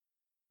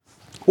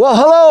Well,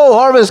 hello,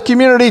 Harvest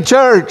Community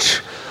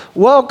Church.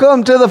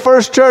 Welcome to the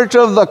first church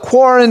of the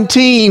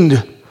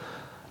quarantined.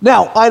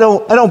 Now, I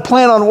don't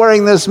plan on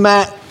wearing this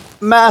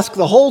mask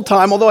the whole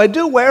time, although I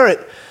do wear it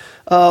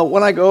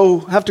when I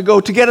have to go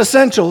to get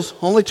essentials,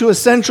 only to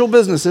essential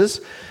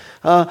businesses.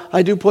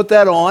 I do put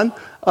that on,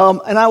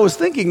 and I was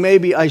thinking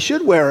maybe I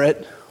should wear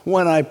it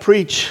when I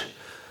preach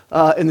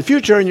in the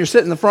future, and you're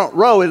sitting in the front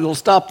row. It'll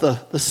stop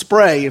the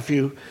spray, if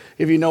you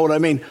know what I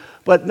mean.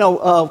 But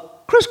no.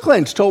 Chris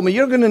Clinch told me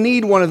you're going to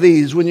need one of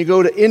these when you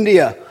go to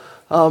India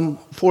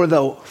for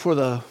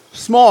the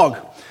smog.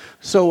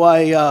 So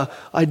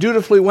I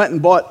dutifully went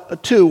and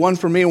bought two, one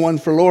for me and one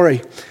for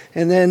Lori.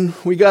 And then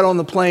we got on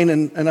the plane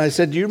and I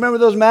said, "Do you remember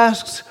those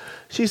masks?"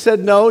 She said,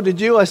 "No." "Did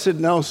you?" I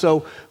said, "No."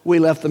 So we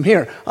left them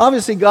here.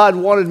 Obviously, God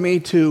wanted me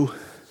to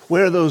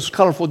wear those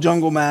colorful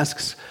jungle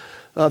masks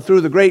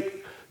through the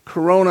great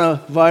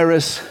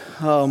coronavirus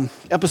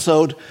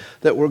episode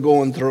that we're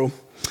going through.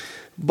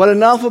 But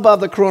enough about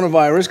the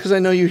coronavirus, because I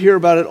know you hear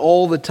about it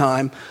all the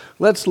time.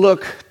 Let's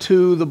look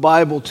to the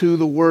Bible, to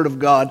the Word of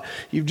God.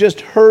 You've just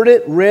heard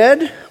it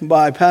read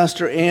by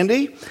Pastor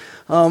Andy,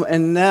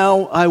 and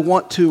now I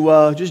want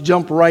to just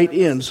jump right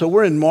in. So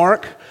we're in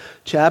Mark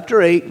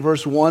chapter 8,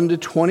 verse 1 to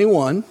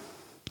 21.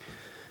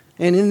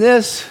 And in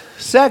this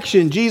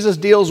section, Jesus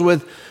deals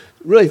with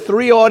really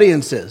three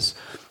audiences.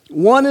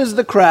 One is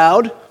the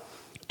crowd.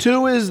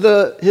 Two is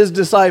his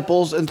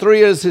disciples, and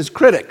three is his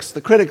critics,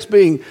 the critics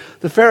being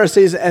the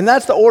Pharisees, and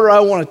that's the order I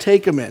want to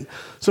take them in.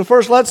 So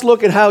first, let's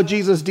look at how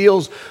Jesus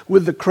deals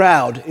with the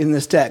crowd in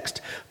this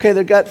text. Okay,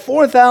 they've got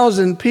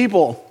 4,000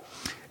 people,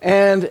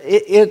 and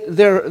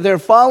they're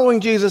following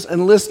Jesus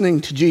and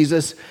listening to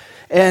Jesus,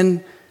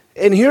 and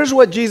here's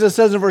what Jesus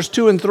says in verse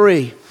 2 and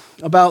 3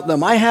 about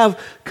them. "I have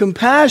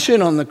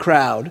compassion on the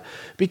crowd,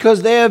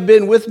 because they have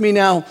been with me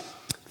now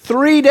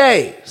 3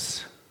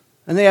 days,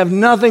 and they have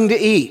nothing to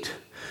eat.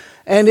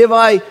 And if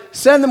I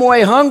send them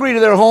away hungry to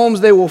their homes,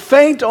 they will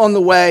faint on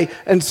the way,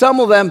 and some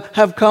of them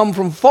have come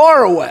from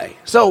far away."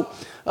 So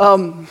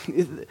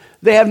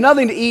they have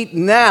nothing to eat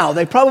now.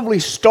 They probably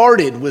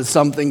started with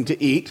something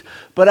to eat,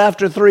 but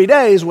after 3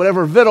 days,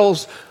 whatever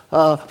victuals,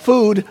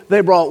 food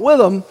they brought with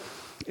them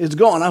is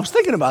gone. I was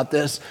thinking about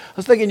this. I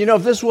was thinking,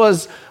 if this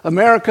was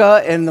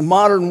America and the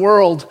modern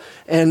world,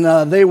 and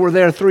they were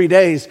there 3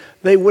 days,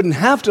 they wouldn't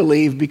have to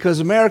leave, because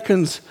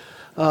Americans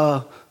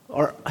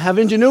have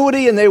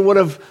ingenuity, and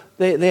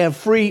they have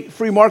free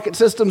market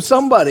systems.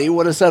 Somebody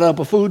would have set up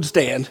a food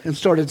stand and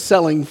started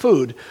selling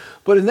food.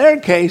 But in their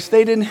case,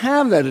 they didn't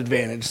have that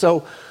advantage.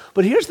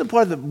 But here's the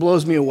part that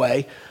blows me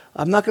away.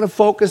 I'm not going to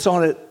focus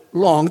on it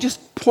long,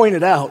 just point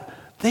it out.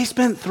 They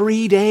spent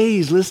 3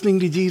 days listening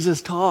to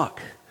Jesus talk.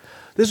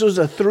 This was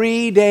a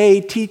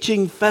 3-day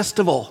teaching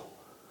festival.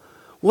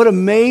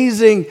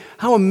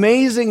 How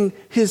amazing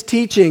his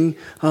teaching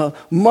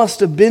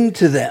must have been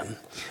to them.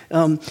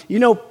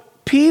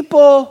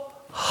 People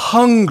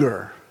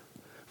hunger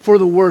for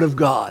the Word of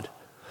God.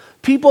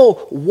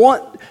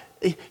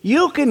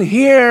 You can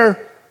hear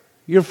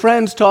your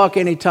friends talk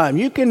anytime.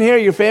 You can hear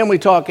your family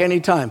talk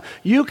anytime.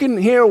 You can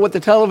hear what the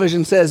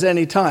television says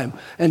anytime.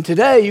 And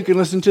today you can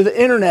listen to the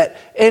internet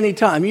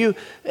anytime. You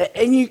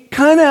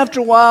kind of, after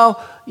a while,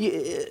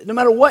 no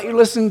matter what you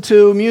listen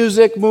to,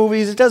 music,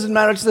 movies, it doesn't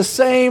matter. It's the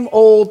same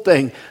old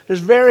thing. There's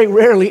very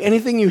rarely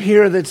anything you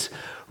hear that's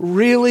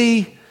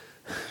really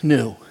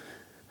new.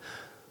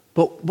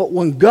 But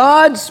when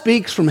God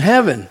speaks from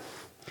heaven,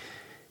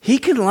 he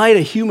can light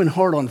a human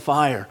heart on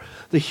fire.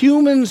 The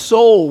human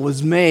soul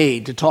was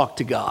made to talk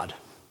to God.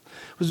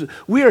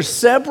 We are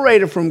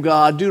separated from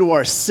God due to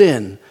our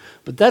sin,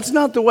 but that's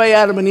not the way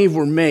Adam and Eve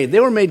were made. They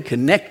were made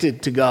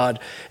connected to God.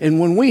 And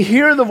when we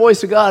hear the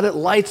voice of God, it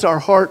lights our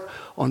heart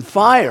on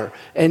fire.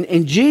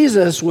 And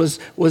Jesus was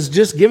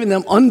just giving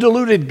them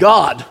undiluted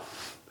God.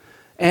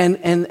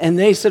 And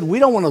they said, "We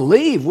don't want to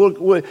leave.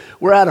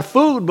 We're out of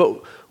food,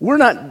 but we're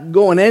not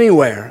going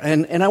anywhere."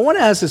 And I want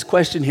to ask this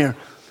question here.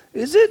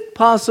 Is it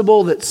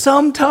possible that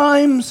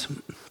sometimes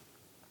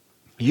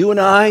you and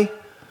I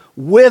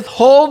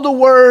withhold the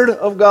Word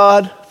of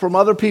God from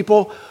other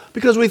people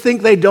because we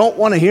think they don't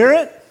want to hear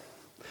it?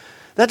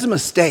 That's a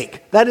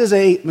mistake. That is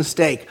a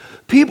mistake.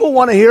 People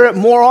want to hear it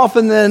more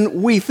often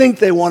than we think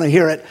they want to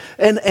hear it.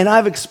 And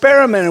I've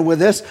experimented with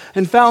this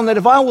and found that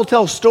if I will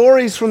tell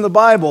stories from the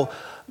Bible,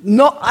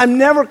 no, I'm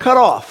never cut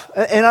off.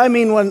 And I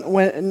mean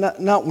when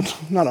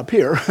not up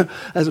here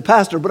as a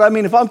pastor, but I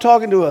mean if I'm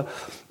talking to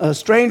a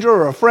stranger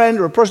or a friend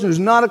or a person who's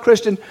not a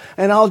Christian,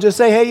 and I'll just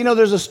say, "Hey,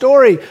 there's a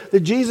story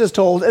that Jesus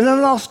told," and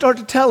then I'll start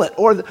to tell it.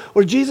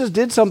 Or Jesus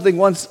did something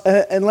once,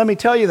 and let me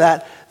tell you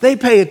that. They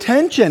pay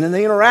attention and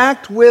they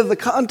interact with the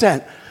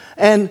content.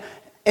 And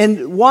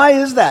why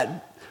is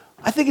that?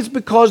 I think it's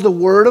because the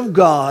Word of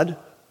God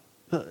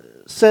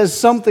says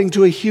something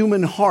to a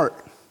human heart.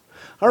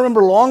 I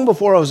remember long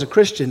before I was a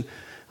Christian,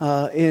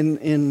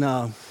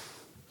 in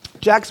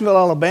Jacksonville,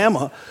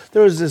 Alabama,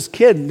 there was this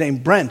kid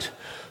named Brent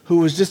who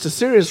was just a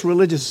serious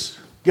religious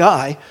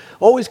guy,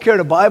 always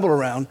carried a Bible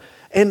around,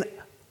 and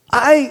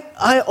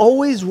I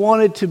always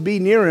wanted to be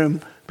near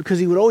him because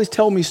he would always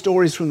tell me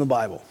stories from the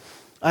Bible.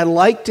 I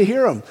liked to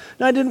hear him.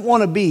 Now, I didn't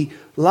want to be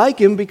like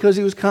him because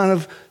he was kind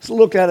of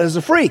looked at as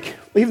a freak,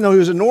 even though he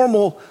was he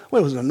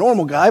wasn't a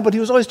normal guy, but he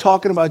was always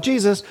talking about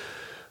Jesus.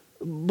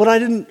 But I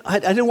didn't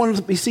want him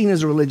to be seen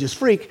as a religious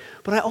freak,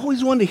 but I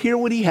always wanted to hear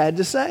what he had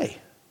to say.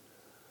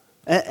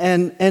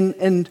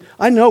 And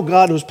I know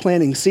God was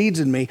planting seeds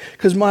in me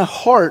because my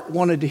heart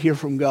wanted to hear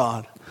from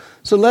God.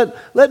 So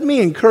let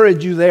me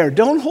encourage you there.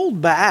 Don't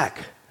hold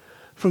back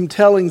from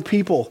telling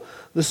people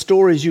the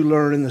stories you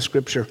learn in the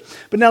Scripture.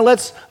 But now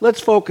let's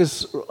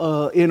focus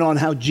in on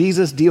how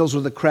Jesus deals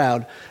with the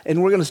crowd.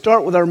 And we're going to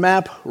start with our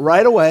map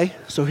right away.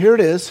 So here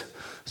it is.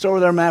 Start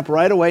with our map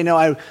right away.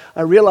 Now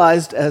I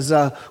realized as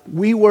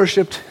we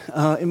worshiped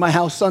in my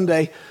house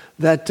Sunday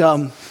that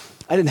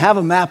I didn't have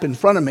a map in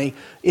front of me.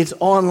 It's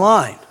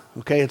online.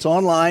 Okay, it's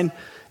online.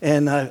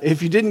 And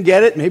if you didn't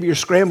get it, maybe you're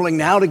scrambling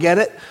now to get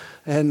it.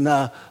 And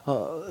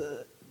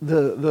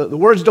the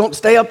words don't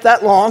stay up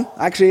that long.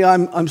 Actually,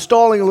 I'm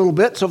stalling a little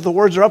bit, so if the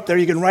words are up there,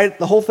 you can write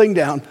the whole thing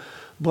down.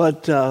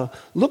 But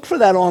look for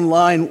that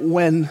online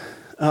when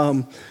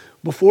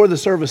before the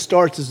service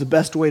starts is the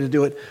best way to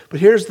do it. But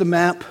here's the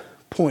map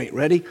point.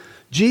 Ready?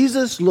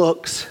 Jesus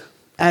looks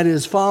at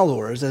his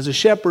followers as a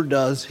shepherd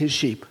does his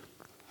sheep.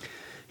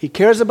 He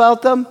cares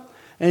about them,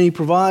 and he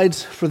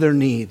provides for their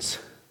needs.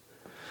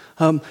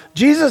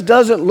 Jesus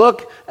doesn't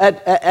look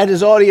at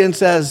his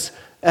audience as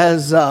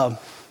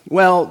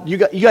well, you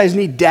guys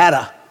need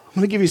data. I'm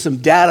going to give you some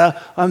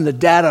data. I'm the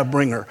data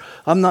bringer.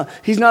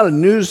 He's not a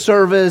news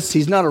service.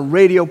 He's not a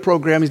radio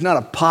program. He's not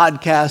a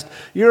podcast.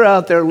 You're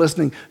out there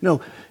listening.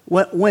 No,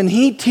 when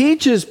he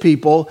teaches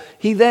people,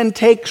 he then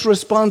takes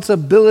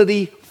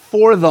responsibility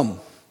for them.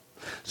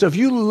 So if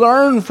you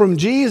learn from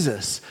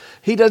Jesus,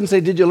 he doesn't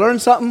say, did you learn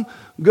something?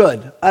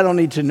 Good. I don't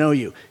need to know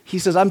you. He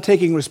says, I'm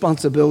taking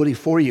responsibility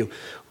for you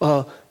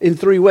in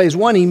three ways.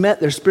 One, he met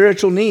their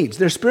spiritual needs.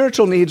 Their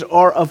spiritual needs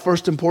are of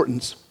first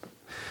importance.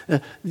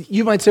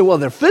 You might say, well,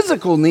 their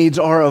physical needs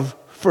are of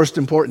first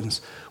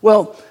importance.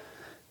 Well,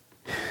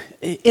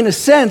 in a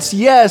sense,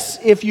 yes,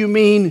 if you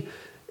mean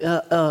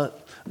that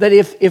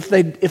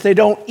if they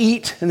don't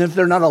eat and if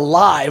they're not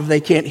alive,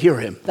 they can't hear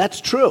him. That's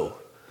true.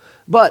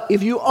 But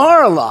if you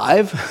are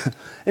alive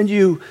and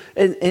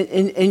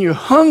you're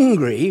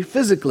hungry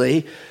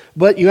physically,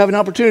 but you have an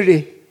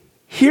opportunity to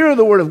hear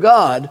the Word of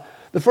God,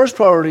 the first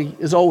priority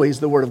is always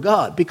the Word of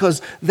God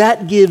because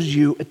that gives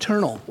you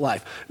eternal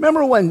life.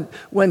 Remember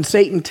when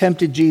Satan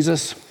tempted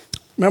Jesus?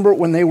 Remember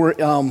when they were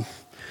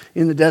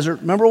in the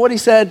desert? Remember what he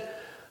said?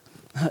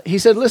 He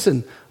said,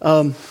 listen,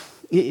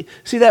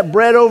 see that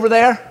bread over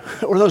there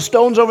or those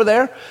stones over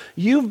there?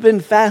 You've been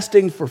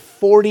fasting for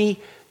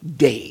 40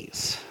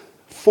 days.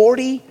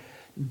 40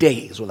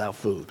 days without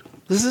food.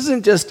 This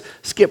isn't just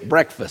skip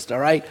breakfast, all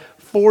right?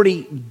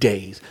 40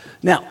 days.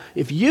 Now,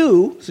 if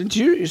you, since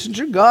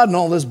you're God in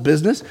all this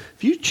business,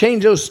 if you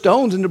change those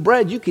stones into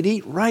bread, you could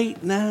eat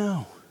right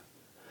now.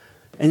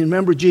 And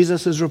remember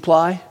Jesus'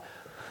 reply?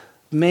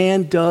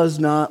 Man does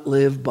not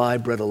live by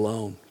bread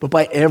alone, but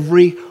by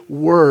every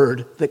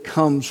word that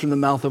comes from the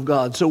mouth of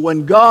God. So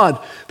when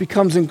God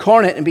becomes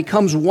incarnate and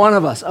becomes one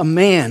of us, a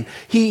man,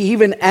 he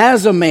even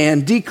as a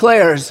man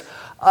declares,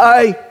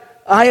 I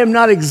am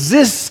not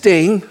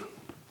existing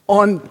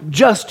on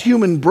just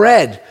human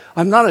bread.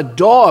 I'm not a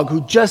dog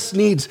who just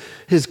needs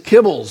his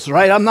kibbles,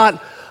 right? I'm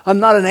not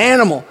an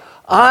animal.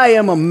 I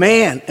am a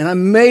man, and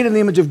I'm made in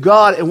the image of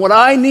God, and what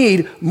I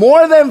need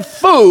more than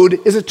food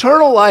is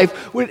eternal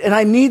life, and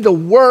I need the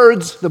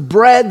words, the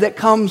bread that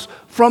comes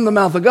from the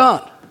mouth of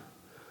God.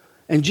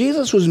 And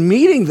Jesus was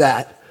meeting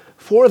that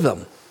for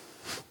them.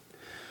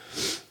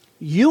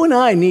 You and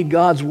I need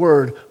God's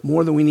word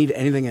more than we need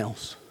anything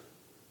else.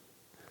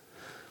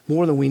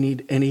 More than we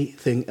need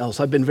anything else.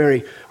 I've been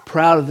very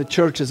proud of the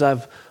church as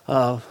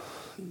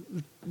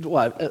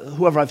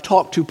whoever I've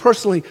talked to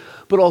personally,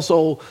 but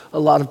also a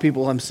lot of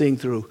people I'm seeing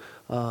through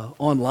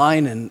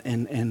online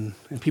and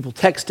people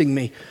texting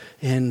me.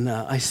 And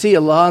I see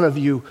a lot of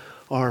you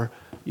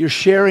you're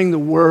sharing the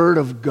word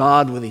of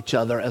God with each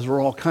other as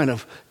we're all kind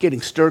of getting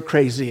stir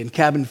crazy and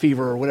cabin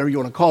fever or whatever you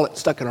want to call it,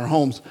 stuck in our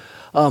homes.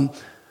 And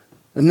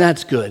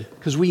that's good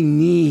because we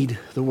need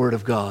the word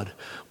of God.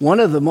 One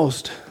of the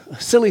most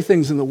silly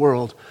things in the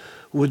world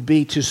would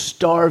be to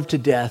starve to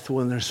death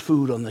when there's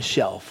food on the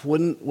shelf.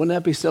 Wouldn't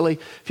that be silly?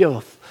 If you have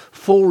a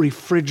full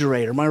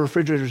refrigerator, my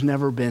refrigerator's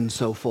never been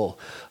so full.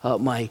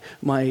 My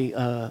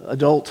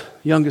adult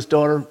youngest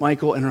daughter,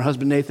 Michael, and her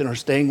husband Nathan are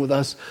staying with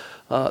us.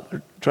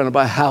 They're trying to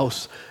buy a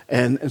house,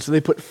 and so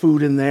they put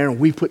food in there, and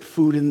we put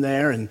food in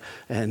there,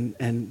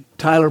 and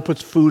Tyler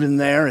puts food in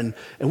there, and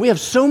we have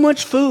so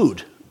much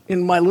food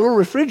in my little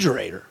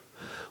refrigerator.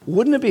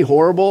 Wouldn't it be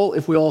horrible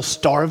if we all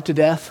starved to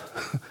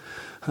death?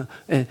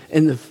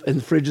 and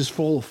the fridge is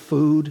full of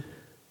food.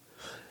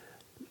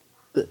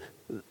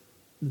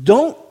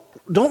 Don't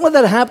let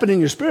that happen in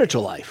your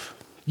spiritual life.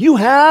 You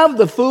have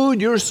the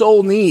food your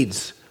soul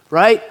needs,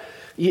 right?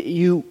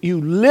 You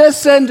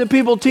listen to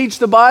people teach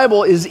the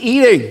Bible is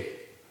eating.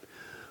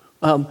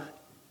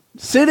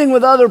 Sitting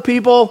with other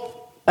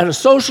people at a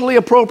socially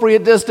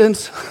appropriate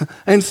distance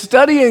and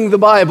studying the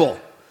Bible.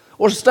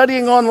 or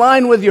studying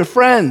online with your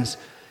friends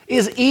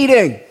is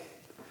eating.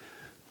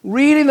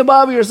 Reading the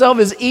Bible yourself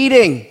is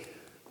eating,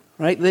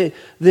 right?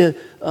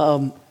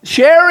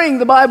 Sharing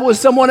the Bible with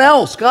someone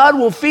else. God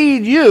will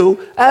feed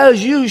you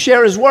as you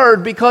share His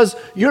Word because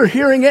you're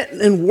hearing it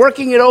and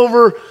working it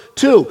over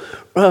too.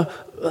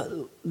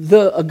 Augustine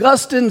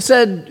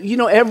said,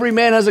 every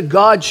man has a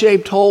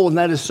God-shaped hole, and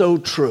that is so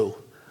true.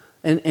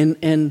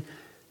 And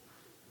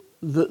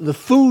the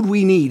food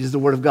we need is the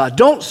Word of God.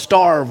 Don't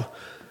starve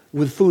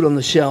with food on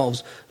the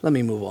shelves. Let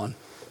me move on.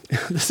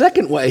 The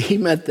second way He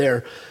met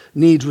their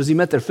needs was He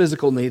met their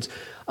physical needs.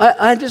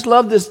 I just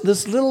love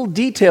this little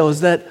detail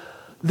is that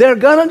they're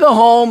going to go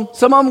home.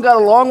 Some of them got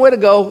a long way to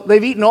go.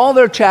 They've eaten all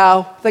their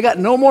chow. They got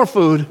no more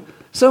food.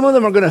 Some of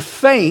them are going to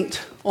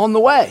faint on the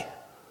way. I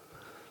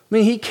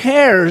mean, He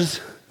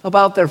cares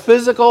about their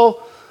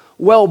physical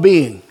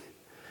well-being.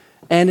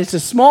 And it's a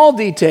small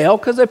detail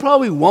because they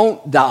probably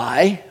won't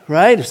die,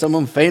 right? If some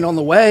of them faint on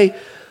the way,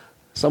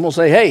 some will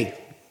say, hey,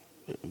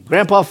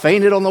 Grandpa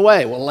fainted on the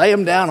way. Well, lay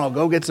him down. I'll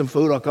go get some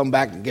food. I'll come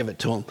back and give it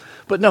to him.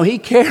 But no, He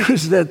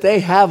cares that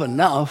they have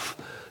enough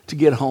to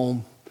get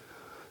home.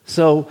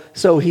 So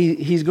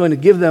he's going to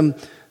give them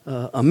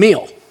a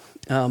meal.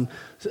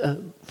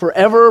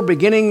 Forever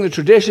beginning the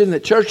tradition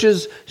that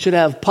churches should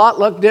have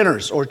potluck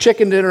dinners or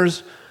chicken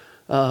dinners,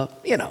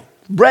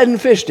 bread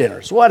and fish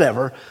dinners,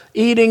 whatever,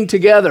 eating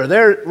together.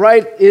 There,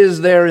 right,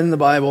 is there in the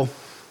Bible.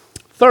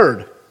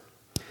 Third,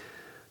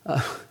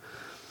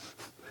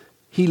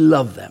 He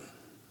loved them.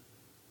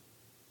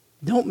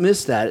 Don't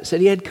miss that. It said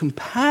He had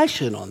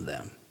compassion on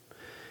them.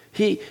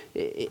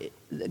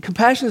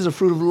 Compassion is a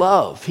fruit of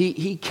love.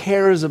 He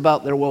cares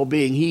about their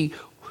well-being.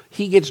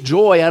 He gets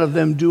joy out of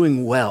them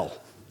doing well.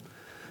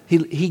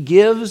 He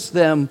gives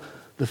them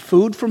the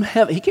food from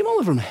heaven. He came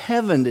only from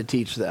heaven to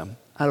teach them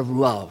out of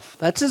love.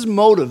 That's His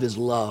motive, is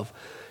love.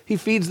 He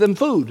feeds them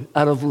food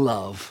out of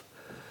love.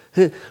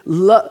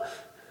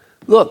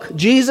 Look,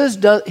 Jesus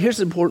does. Here's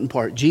the important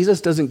part. Jesus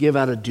doesn't give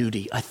out of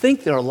duty. I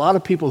think there are a lot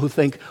of people who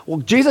think, well,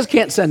 Jesus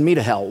can't send me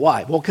to hell.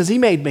 Why? Well, because He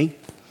made me,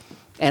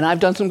 and I've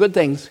done some good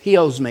things. He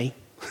owes me.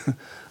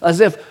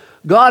 As if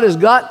God has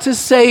got to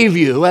save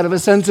you out of a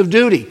sense of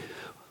duty.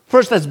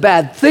 First, that's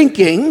bad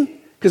thinking,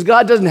 because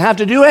God doesn't have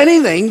to do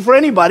anything for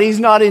anybody. He's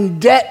not in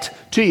debt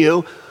to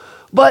you.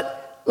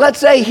 But let's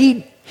say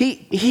He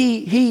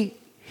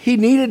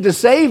needed to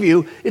save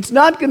you. It's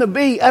not going to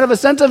be out of a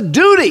sense of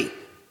duty.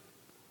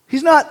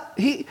 He's not,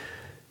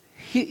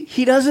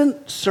 he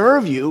doesn't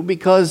serve you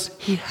because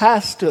He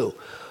has to.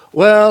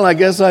 Well, I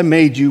guess I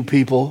made you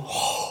people.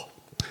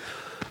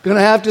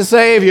 Gonna have to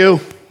save you.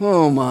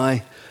 Oh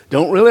my,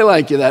 don't really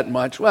like you that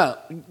much. Well,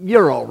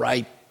 you're all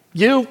right.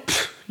 You're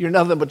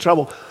nothing but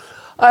trouble.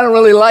 I don't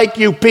really like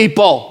you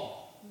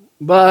people,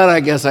 but I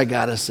guess I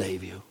gotta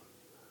save you.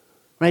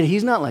 Right?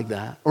 He's not like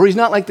that. Or He's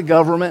not like the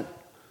government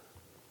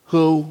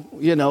who,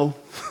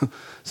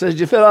 says, did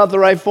you fill out the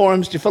right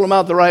forms? Did you fill them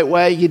out the right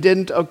way? You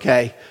didn't?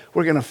 Okay.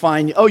 We're going to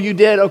fine you. Oh, you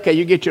did? Okay,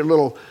 you get your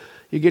little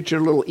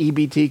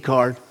EBT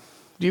card.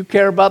 Do you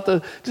care about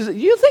do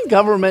you think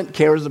government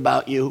cares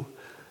about you?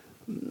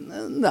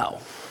 No,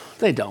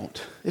 they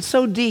don't. It's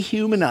so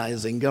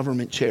dehumanizing,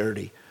 government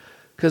charity,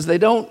 because they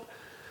don't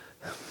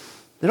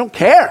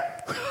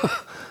care.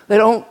 They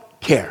don't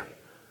care.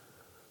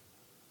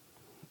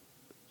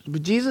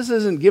 But Jesus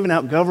isn't giving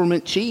out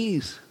government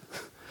cheese.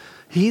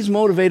 He's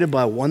motivated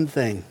by one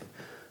thing: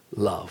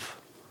 love.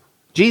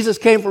 Jesus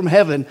came from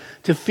heaven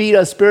to feed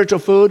us spiritual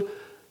food,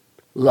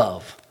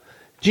 love.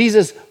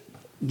 Jesus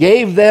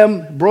gave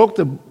them, broke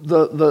did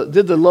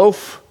the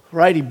loaf,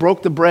 right? He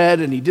broke the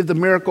bread and He did the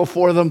miracle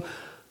for them,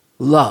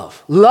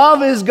 love.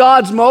 Love is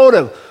God's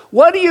motive.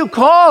 What do you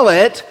call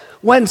it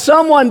when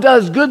someone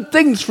does good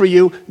things for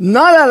you,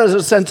 not out of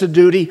a sense of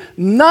duty,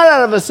 not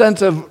out of a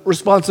sense of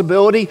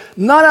responsibility,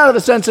 not out of a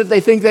sense that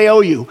they think they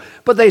owe you,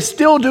 but they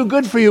still do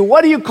good for you?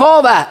 What do you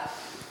call that?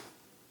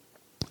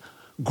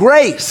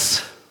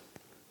 Grace.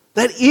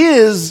 That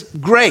is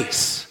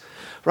grace,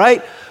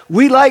 right?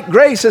 We like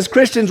grace as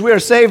Christians. We are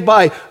saved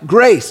by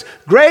grace.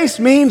 Grace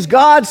means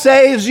God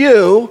saves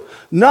you,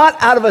 not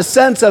out of a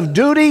sense of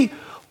duty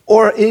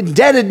or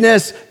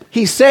indebtedness.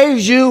 He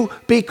saves you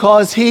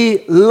because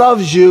He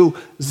loves you.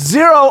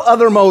 Zero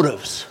other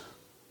motives.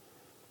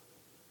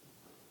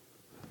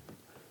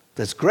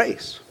 That's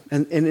grace.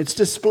 And it's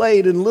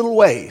displayed in little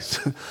ways,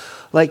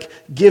 like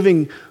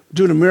doing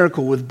a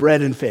miracle with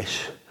bread and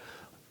fish.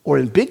 Or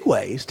in big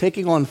ways,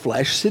 taking on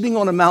flesh, sitting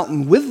on a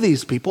mountain with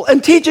these people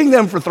and teaching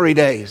them for 3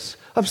 days.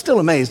 I'm still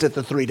amazed at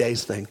the 3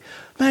 days thing.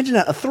 Imagine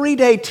that, a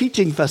 3-day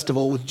teaching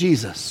festival with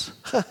Jesus.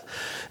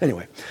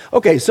 Anyway,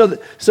 okay, so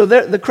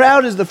the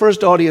crowd is the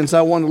first audience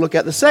I want to look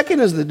at. The second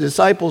is the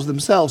disciples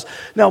themselves.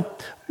 Now,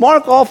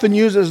 Mark often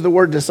uses the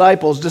word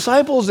disciples.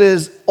 Disciples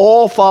is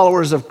all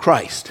followers of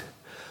Christ.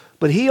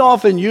 But he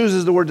often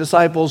uses the word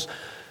disciples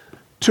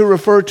to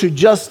refer to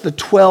just the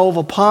 12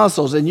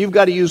 apostles. And you've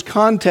got to use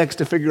context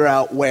to figure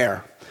out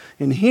where.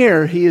 And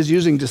here he is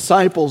using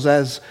disciples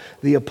as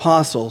the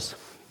apostles.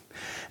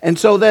 And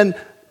so then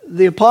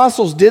the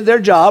apostles did their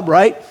job,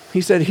 right?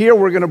 He said, here,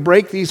 we're going to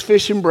break these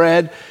fish and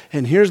bread,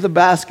 and here's the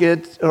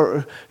basket,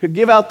 or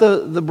give out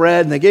the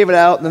bread, and they gave it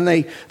out, and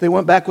then they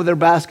went back with their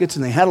baskets,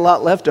 and they had a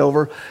lot left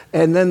over,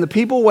 and then the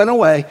people went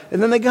away,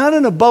 and then they got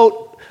in a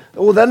boat.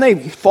 Well, then they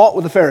fought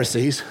with the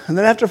Pharisees, and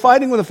then after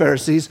fighting with the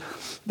Pharisees,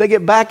 they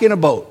get back in a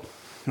boat,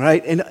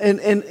 right? And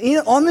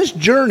on this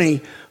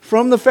journey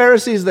from the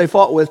Pharisees they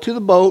fought with to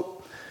the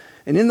boat,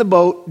 and in the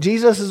boat,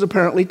 Jesus is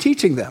apparently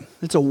teaching them.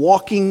 It's a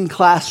walking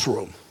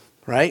classroom,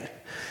 right?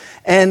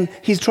 And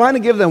he's trying to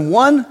give them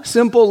one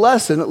simple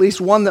lesson, at least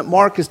one that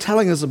Mark is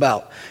telling us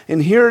about.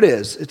 And here it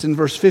is. It's in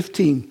verse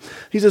 15.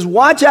 He says,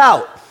 watch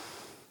out.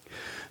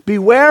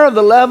 Beware of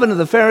the leaven of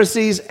the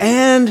Pharisees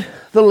and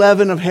the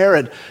leaven of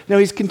Herod. Now,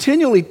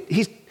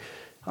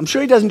 I'm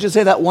sure he doesn't just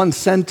say that one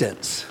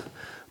sentence,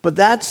 but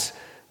that's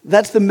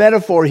the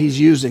metaphor he's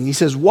using. He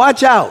says,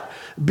 watch out.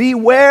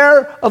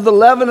 Beware of the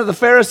leaven of the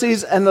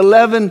Pharisees and the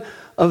leaven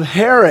of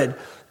Herod.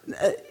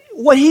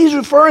 What he's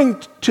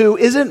referring to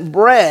isn't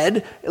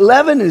bread.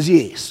 Leaven is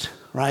yeast,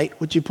 right?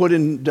 What you put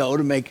in dough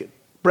to make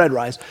bread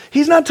rise.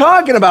 He's not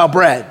talking about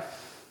bread.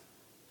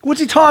 What's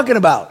he talking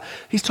about?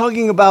 He's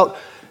talking about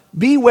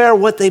beware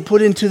what they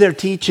put into their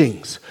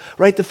teachings,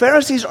 right? The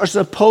Pharisees are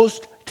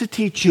supposed to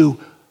teach you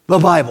the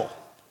Bible.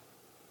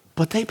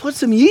 But they put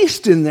some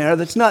yeast in there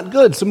that's not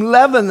good, some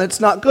leaven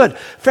that's not good.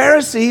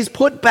 Pharisees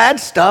put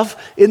bad stuff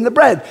in the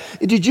bread.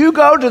 Did you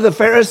go to the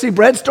Pharisee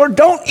bread store?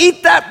 Don't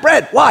eat that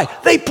bread. Why?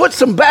 They put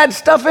some bad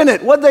stuff in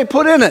it. What did they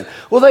put in it?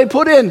 Well, they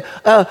put in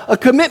a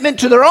commitment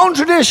to their own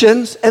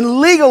traditions and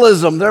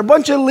legalism. They're a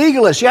bunch of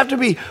legalists. You have to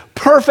be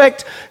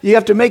perfect. You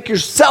have to make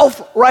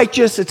yourself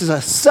righteous. It's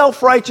a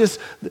self-righteous.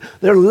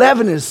 Their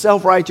leaven is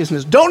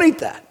self-righteousness. Don't eat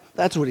that.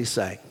 That's what he's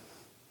saying.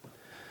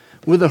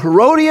 With the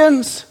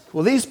Herodians,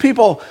 well, these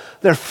people,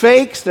 they're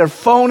fakes, they're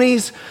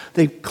phonies,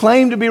 they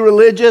claim to be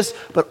religious,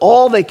 but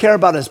all they care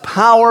about is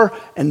power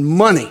and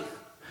money.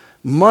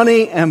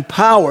 Money and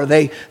power.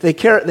 They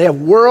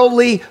have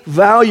worldly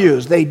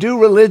values. They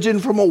do religion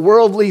from a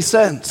worldly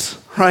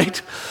sense,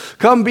 right?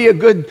 Come be a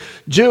good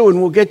Jew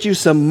and we'll get you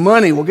some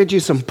money, we'll get you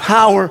some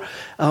power.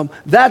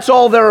 That's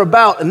all they're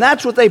about, and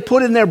that's what they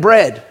put in their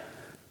bread.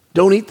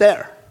 Don't eat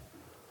there.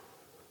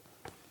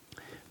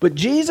 But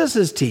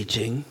Jesus'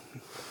 teaching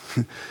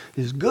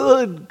is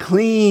good,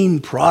 clean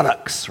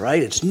products,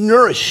 right? It's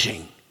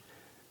nourishing.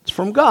 It's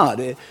from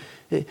God.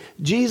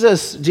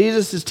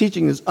 Jesus'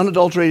 teaching is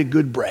unadulterated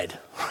good bread,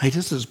 right?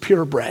 This is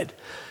pure bread.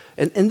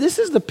 And this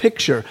is the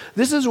picture.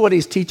 This is what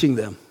he's teaching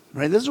them,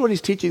 right? This is what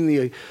he's teaching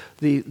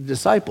the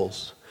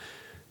disciples.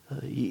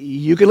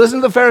 You can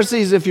listen to the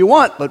Pharisees if you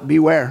want, but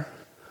beware.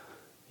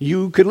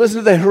 You could listen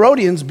to the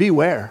Herodians,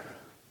 beware.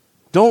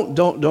 Don't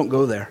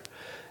go there.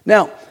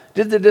 Now,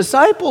 did the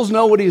disciples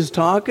know what he's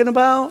talking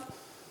about?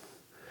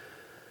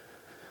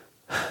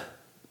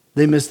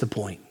 They missed the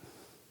point.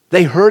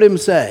 They heard him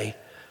say,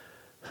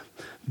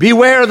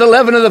 beware the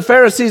leaven of the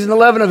Pharisees and the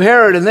leaven of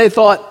Herod. And they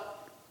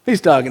thought,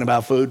 he's talking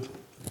about food.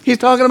 He's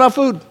talking about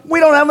food. We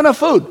don't have enough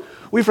food.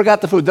 We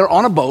forgot the food. They're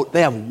on a boat.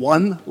 They have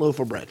one loaf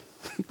of bread.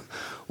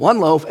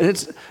 One loaf. And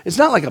it's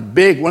not like one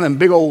of them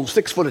big old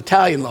 6-foot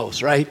Italian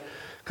loaves, right?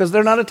 Because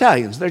they're not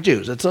Italians. They're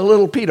Jews. It's a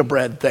little pita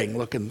bread thing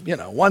looking,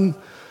 one.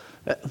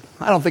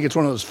 I don't think it's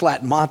one of those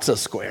flat matzah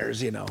squares,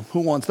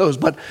 Who wants those?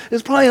 But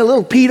it's probably a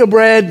little pita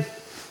bread.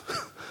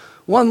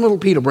 One little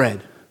pita bread.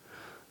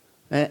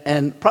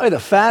 And probably the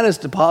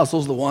fattest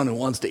apostle's the one who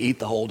wants to eat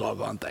the whole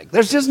doggone thing.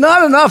 There's just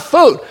not enough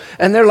food.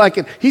 And they're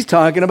like, he's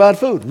talking about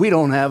food. We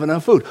don't have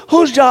enough food.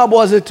 Whose job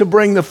was it to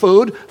bring the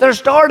food? They're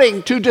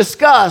starting to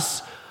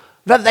discuss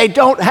that they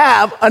don't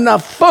have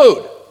enough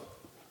food.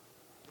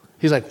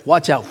 He's like,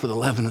 watch out for the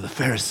leaven of the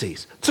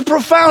Pharisees. It's a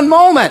profound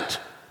moment.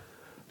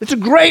 It's a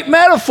great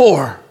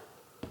metaphor.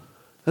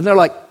 And they're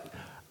like,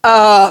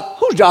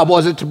 whose job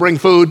was it to bring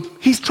food?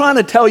 He's trying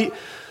to tell you,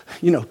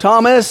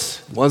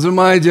 Thomas, wasn't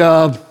my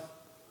job.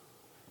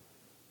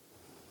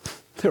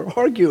 They're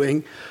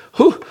arguing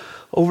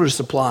over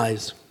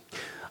supplies.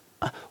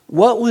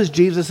 What was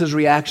Jesus'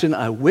 reaction?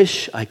 I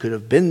wish I could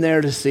have been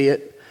there to see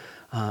it.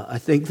 I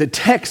think the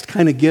text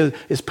kind of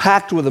is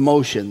packed with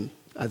emotion,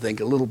 I think,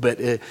 a little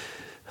bit.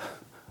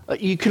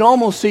 You can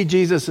almost see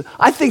Jesus.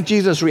 I think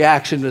Jesus'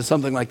 reaction is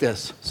something like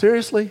this.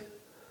 Seriously?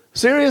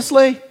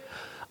 Seriously?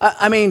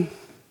 I mean,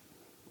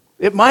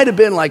 it might have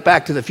been like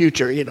Back to the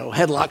Future,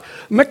 headlock.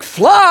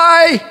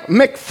 McFly,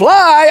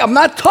 I'm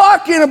not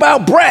talking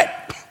about bread.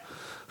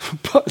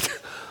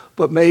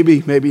 but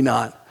maybe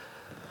not.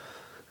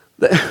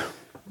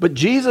 But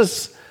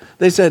Jesus,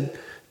 they said,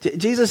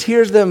 Jesus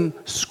hears them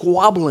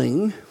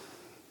squabbling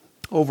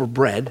over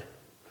bread,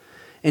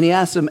 and he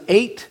asks them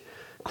 8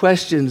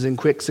 questions in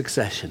quick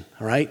succession,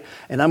 all right?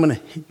 And I'm going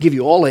to give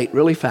you all 8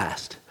 really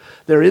fast.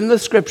 They're in the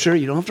scripture.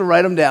 You don't have to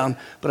write them down,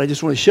 but I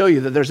just want to show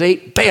you that there's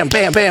 8 bam,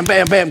 bam, bam,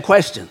 bam, bam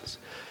questions.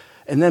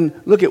 And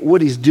then look at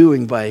what he's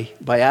doing by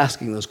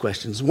asking those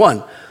questions.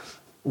 1,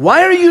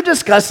 why are you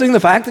discussing the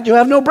fact that you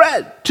have no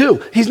bread?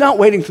 2, he's not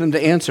waiting for them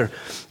to answer.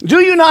 Do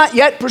you not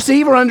yet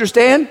perceive or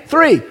understand?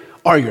 3,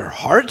 are your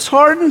hearts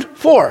hardened?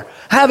 4,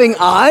 having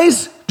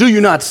eyes, Do you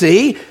not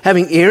see?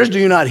 Having ears, do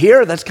you not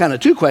hear? That's kind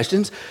of two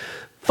questions.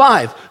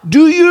 5,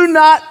 do you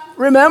not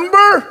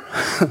remember?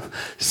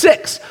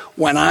 6,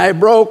 when I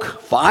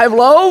broke 5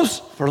 loaves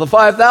for the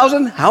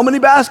 5,000, how many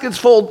baskets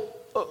full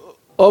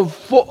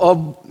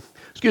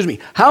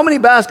how many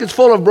baskets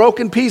full of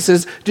broken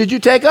pieces did you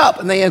take up?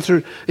 And they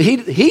answered,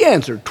 he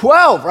answered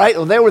 12, right?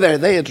 Well, they were there.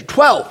 They answered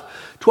 12.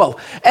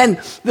 And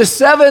the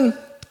 7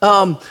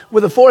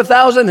 with the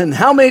 4,000, and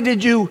how many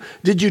did you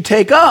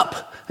take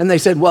up? And they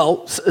said,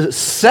 well,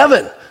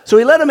 7. So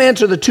he let them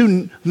answer the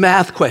 2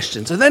 math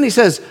questions. And then he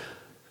says,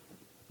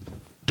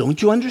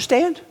 don't you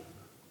understand?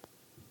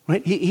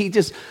 Right? He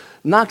just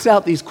knocks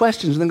out these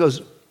questions and then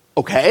goes,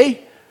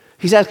 okay.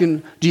 He's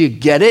asking, do you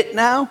get it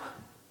now?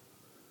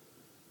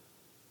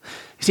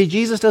 You see,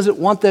 Jesus doesn't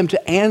want them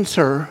to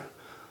answer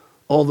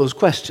all those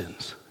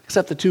questions,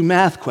 except the 2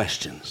 math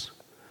questions.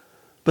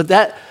 But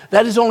that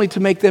is only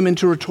to make them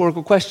into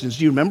rhetorical questions.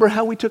 Do you remember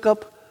how we took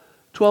up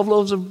 12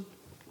 loaves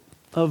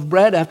of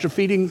bread after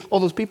feeding all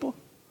those people?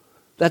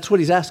 That's what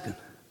he's asking.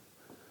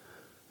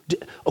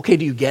 Okay,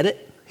 do you get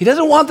it? He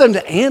doesn't want them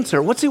to answer.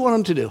 What's he want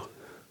them to do?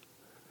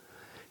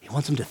 He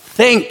wants them to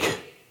think.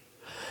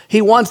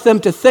 He wants them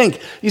to think.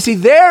 You see,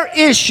 their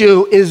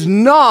issue is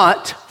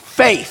not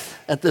faith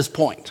at this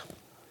point.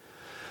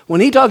 When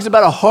he talks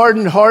about a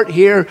hardened heart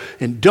here,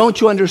 and don't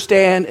you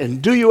understand,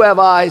 and do you have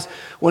eyes,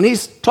 when he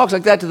talks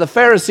like that to the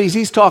Pharisees,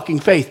 he's talking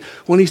faith.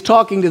 When he's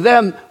talking to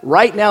them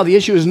right now, the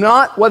issue is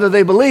not whether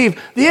they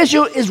believe. The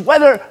issue is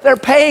whether they're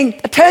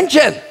paying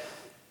attention.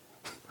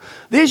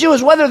 The issue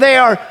is whether they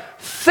are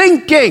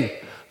thinking.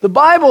 The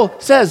Bible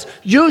says,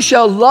 you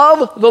shall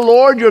love the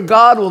Lord your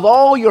God with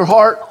all your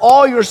heart,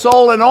 all your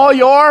soul, and all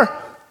your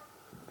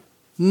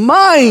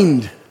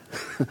mind.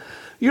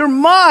 Your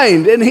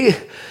mind. And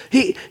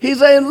he's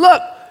saying,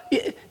 look,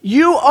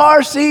 you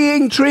are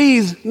seeing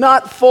trees,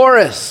 not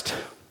forest.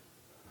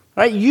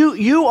 Right?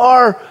 You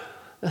are,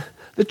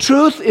 the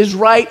truth is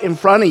right in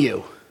front of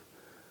you.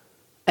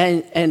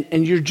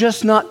 And you're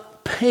just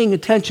not paying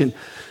attention.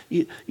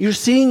 You're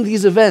seeing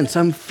these events.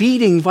 I'm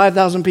feeding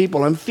 5,000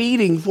 people. I'm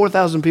feeding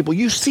 4,000 people.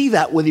 You see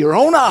that with your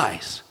own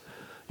eyes.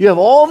 You have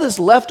all this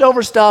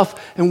leftover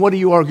stuff, and what are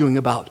you arguing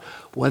about?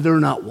 Whether or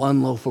not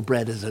 1 loaf of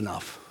bread is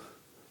enough.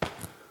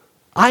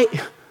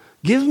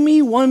 Give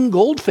me 1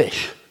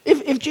 goldfish.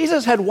 If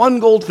Jesus had 1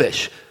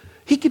 goldfish,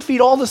 he could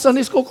feed all the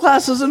Sunday school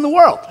classes in the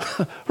world,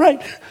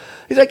 right?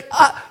 He's like,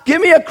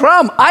 give me a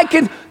crumb.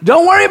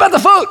 Don't worry about the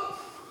food.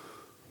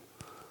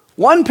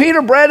 1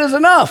 pita bread is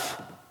enough.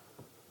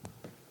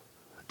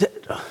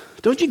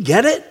 Don't you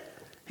get it?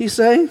 He's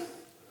saying.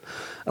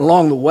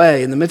 Along the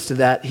way, in the midst of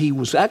that, he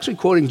was actually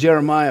quoting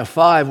Jeremiah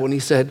 5 when he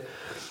said,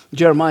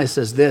 Jeremiah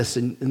says this,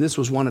 and this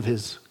was one of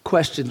his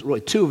questions,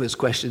 really 2 of his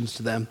questions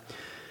to them.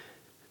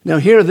 Now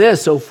hear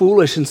this, O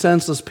foolish and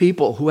senseless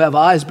people, who have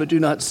eyes but do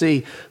not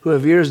see, who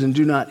have ears and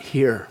do not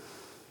hear.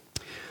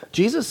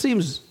 Jesus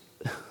seems,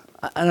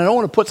 and I don't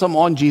want to put something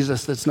on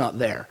Jesus that's not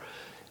there.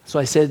 So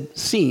I said,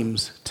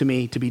 seems to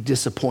me to be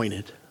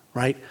disappointed,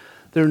 right?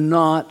 They're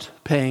not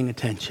paying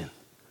attention.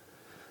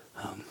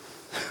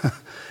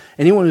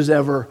 Anyone who's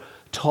ever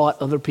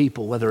taught other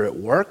people, whether at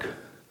work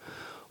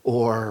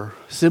or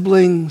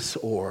siblings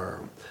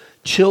or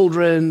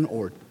children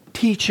or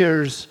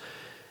teachers,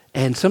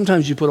 and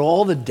sometimes you put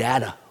all the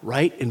data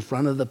right in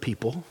front of the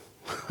people,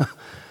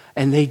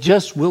 and they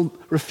just will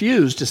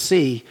refuse to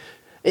see.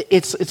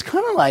 It's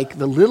kind of like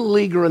the little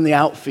leaguer in the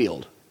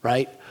outfield,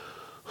 right,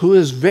 who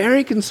is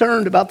very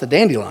concerned about the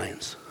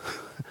dandelions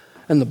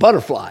and the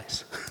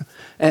butterflies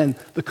and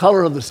the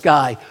color of the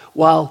sky,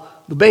 while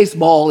the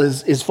baseball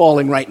is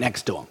falling right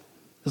next to him.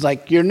 It's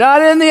like, you're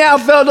not in the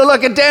outfield to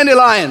look at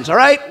dandelions, all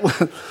right?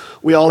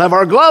 We all have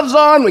our gloves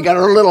on, we got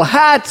our little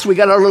hats, we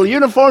got our little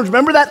uniforms.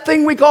 Remember that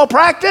thing we call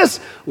practice?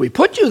 We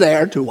put you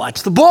there to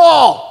watch the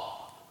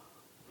ball.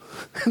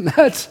 And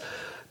that's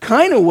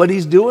kind of what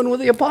he's doing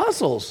with the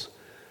apostles.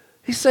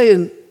 He's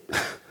saying,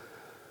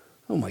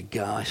 oh my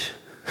gosh.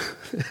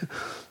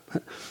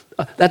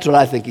 That's what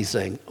I think he's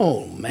saying.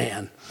 Oh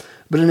man.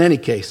 But in any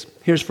case,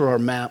 here's for our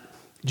map.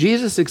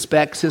 Jesus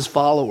expects his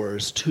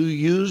followers to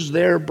use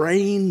their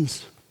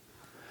brains,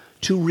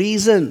 to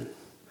reason,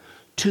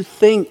 to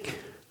think,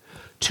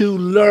 to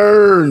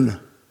learn.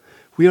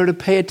 We are to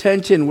pay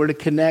attention. We're to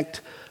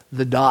connect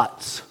the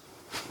dots.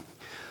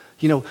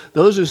 You know,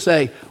 those who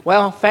say,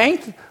 well,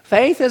 faith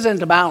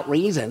isn't about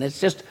reason.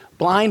 It's just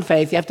blind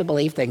faith. You have to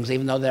believe things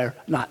even though they're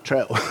not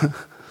true.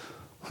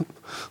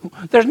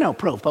 There's no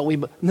proof, but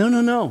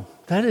no.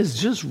 That is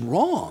just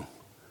wrong.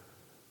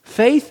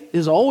 Faith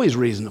is always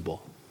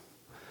reasonable.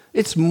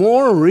 It's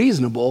more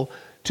reasonable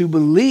to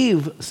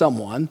believe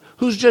someone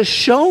who's just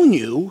shown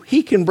you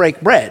he can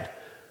break bread.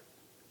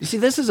 You see,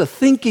 this is a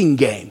thinking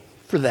game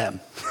for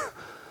them.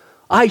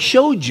 I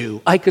showed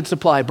you I could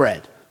supply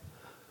bread.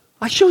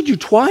 I showed you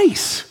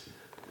twice.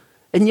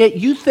 And yet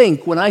you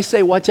think when I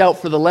say watch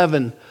out for the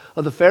leaven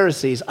of the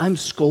Pharisees, I'm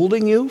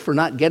scolding you for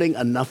not getting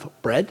enough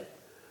bread?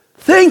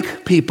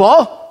 Think,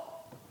 people.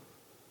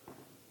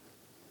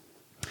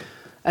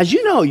 As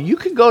you know, you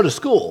can go to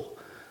school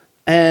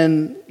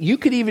And you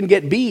could even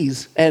get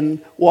B's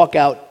and walk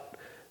out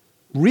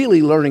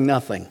really learning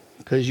nothing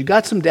because you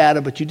got some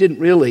data, but you didn't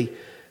really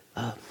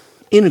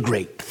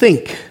integrate,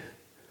 think.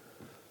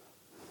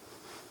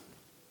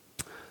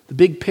 The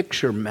big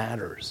picture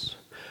matters.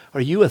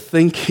 Are you a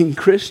thinking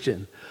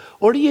Christian?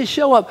 Or do you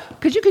show up,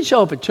 because you can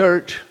show up at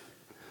church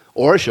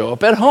or show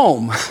up at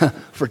home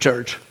for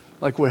church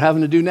like we're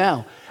having to do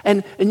now.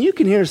 And you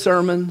can hear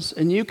sermons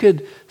and you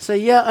could say,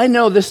 yeah, I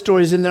know this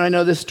story's in there, I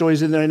know this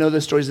story's in there, I know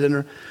this story's in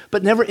there,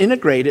 but never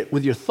integrate it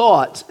with your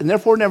thoughts and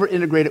therefore never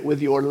integrate it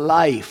with your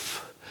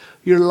life.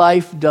 Your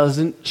life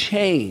doesn't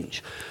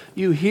change.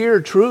 You hear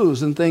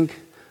truths and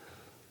think,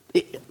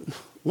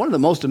 one of the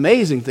most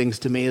amazing things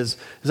to me is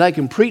I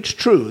can preach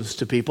truths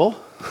to people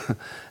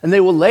and they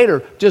will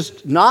later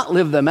just not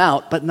live them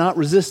out, but not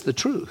resist the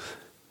truth.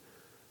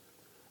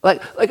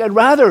 Like I'd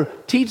rather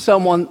teach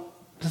someone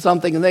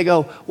something and they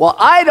go, well,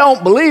 I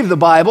don't believe the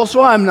Bible,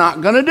 so I'm not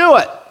going to do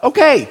it.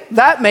 Okay,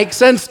 that makes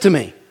sense to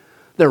me.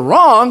 They're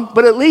wrong,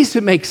 but at least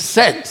it makes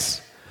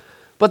sense.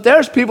 But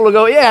there's people who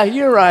go, yeah,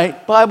 you're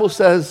right. Bible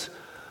says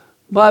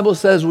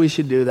we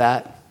should do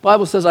that.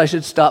 Bible says I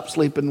should stop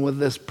sleeping with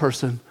this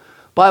person.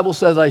 Bible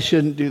says I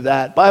shouldn't do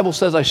that. Bible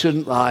says I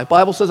shouldn't lie.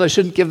 Bible says I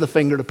shouldn't give the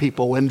finger to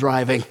people when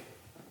driving.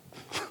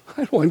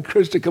 I had one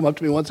Christian come up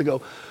to me once and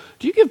go,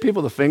 do you give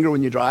people the finger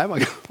when you drive?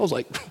 I was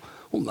like,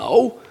 well,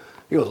 no.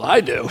 He goes,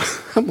 I do.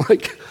 I'm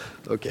like,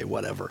 okay,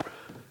 whatever.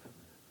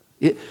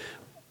 You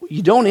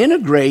don't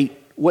integrate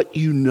what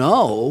you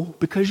know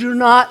because you're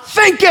not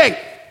thinking.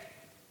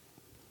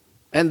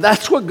 And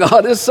that's what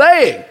God is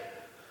saying.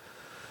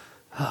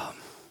 I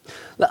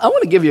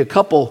want to give you a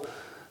couple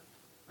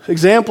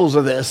examples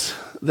of this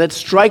that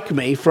strike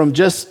me from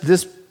just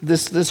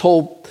this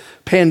whole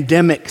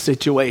pandemic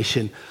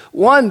situation.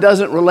 One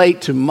doesn't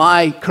relate to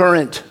my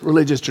current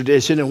religious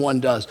tradition, and one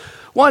does.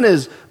 One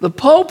is the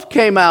Pope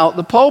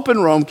in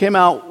Rome came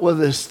out with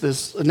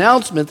this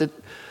announcement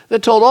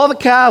that told all the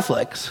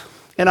Catholics,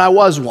 and I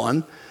was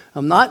one,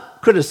 I'm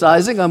not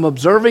criticizing, I'm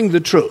observing the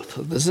truth.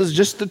 This is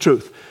just the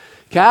truth.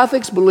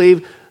 Catholics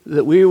believe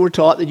that we were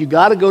taught that you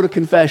got to go to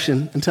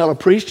confession and tell a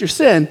priest your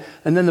sin,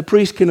 and then the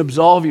priest can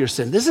absolve your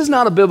sin. This is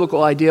not a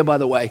biblical idea, by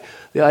the way,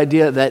 the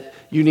idea that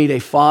you need a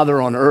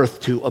father on earth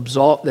to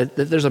absolve, that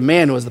there's a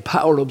man who has the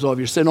power to absolve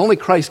your sin. Only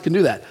Christ can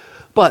do that.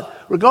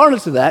 But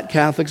regardless of that,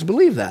 Catholics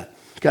believe that.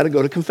 Got to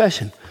go to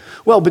confession.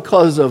 Well,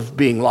 because of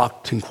being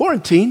locked in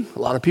quarantine, a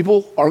lot of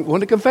people aren't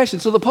going to confession.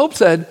 So the Pope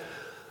said,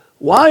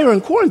 while you're in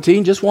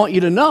quarantine, just want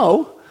you to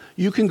know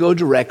you can go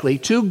directly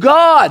to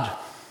God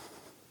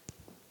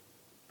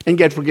and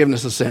get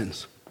forgiveness of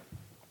sins.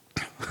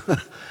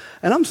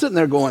 And I'm sitting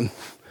there going,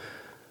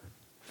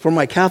 for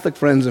my Catholic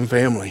friends and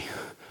family,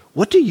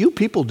 what do you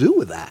people do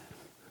with that?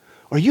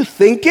 Are you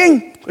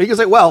thinking? Or you can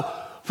say,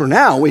 well, for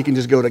now we can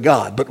just go to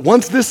God. But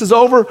once this is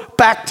over,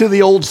 back to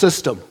the old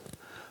system.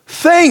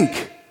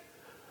 Think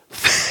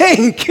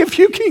if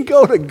you can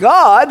go to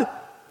God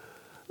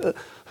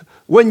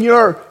when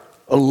you're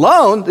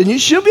alone, then you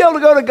should be able to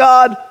go to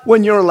God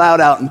when you're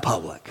allowed out in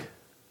public.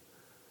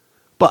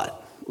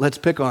 But let's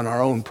pick on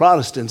our own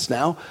Protestants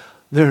now.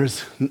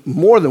 There's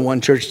more than one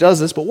church does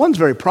this, but one's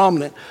very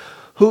prominent,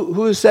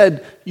 who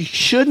said you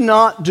should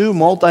not do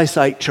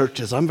multi-site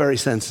churches. I'm very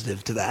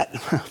sensitive to that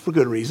for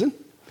good reason.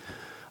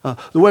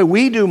 The way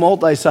we do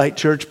multi-site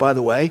church, by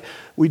the way,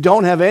 we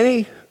don't have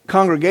any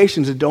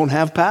congregations that don't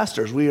have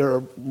pastors. We are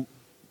a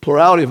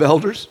plurality of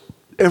elders.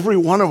 Every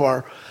one of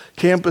our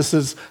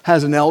campuses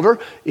has an elder.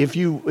 If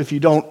you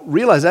don't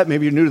realize that,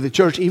 maybe you're new to the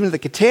church, even at the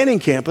Katanning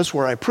campus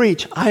where I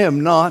preach, I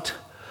am not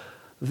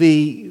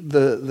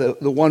the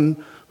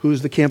one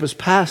who's the campus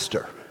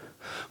pastor.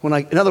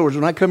 In other words,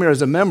 when I come here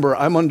as a member,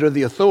 I'm under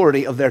the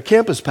authority of their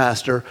campus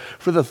pastor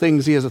for the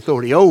things he has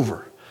authority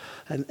over.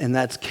 And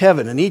that's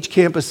Kevin. And each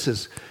campus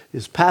is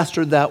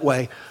pastored that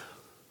way.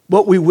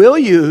 But we will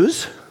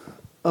use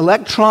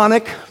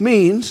electronic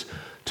means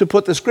to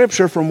put the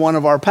scripture from one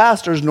of our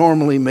pastors,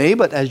 normally me,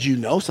 but as you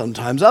know,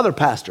 sometimes other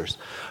pastors,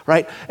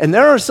 right? And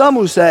there are some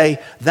who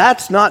say,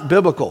 that's not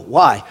biblical.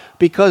 Why?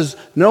 Because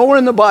nowhere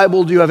in the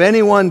Bible do you have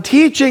anyone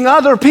teaching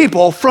other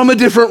people from a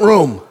different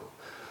room.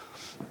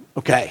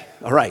 Okay,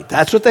 all right,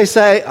 that's what they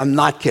say. I'm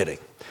not kidding.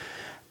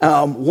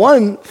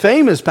 One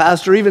famous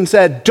pastor even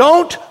said,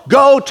 don't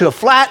go to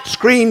flat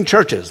screen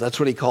churches. That's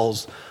what he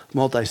calls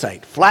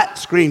multi-site, flat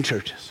screen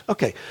churches.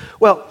 Okay,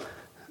 well,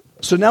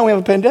 so now we have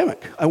a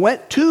pandemic. I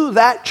went to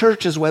that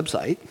church's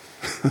website,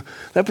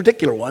 that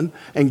particular one,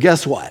 and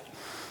guess what?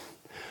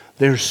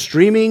 They're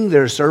streaming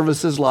their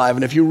services live.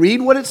 And if you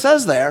read what it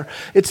says there,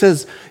 it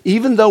says,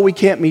 even though we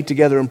can't meet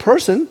together in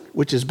person,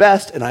 which is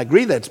best, and I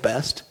agree that's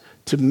best,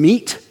 to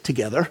meet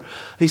together,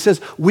 he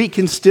says, we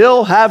can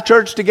still have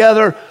church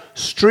together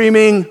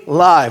streaming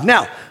live.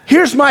 Now,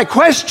 here's my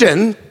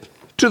question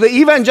to the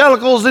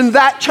evangelicals in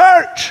that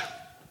church.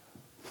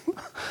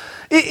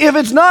 If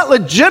it's not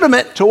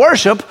legitimate to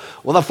worship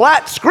with a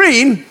flat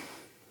screen,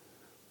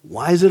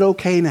 why is it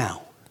okay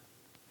now?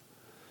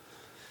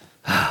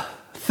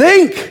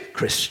 Think,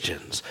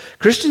 Christians.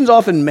 Christians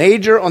often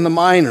major on the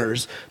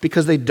minors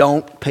because they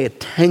don't pay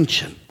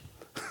attention.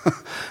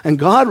 And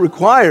God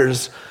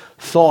requires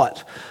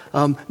thought.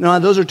 Now,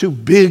 those are two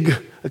big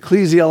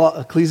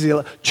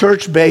ecclesial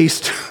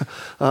church-based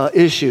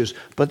issues.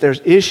 But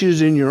there's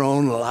issues in your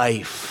own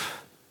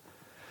life.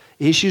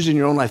 Issues in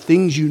your own life.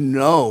 Things you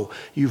know,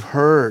 you've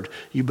heard,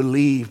 you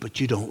believe, but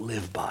you don't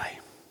live by.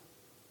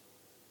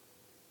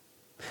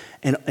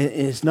 And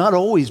it's not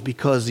always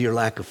because of your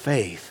lack of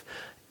faith.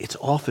 It's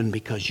often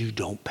because you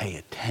don't pay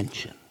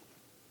attention.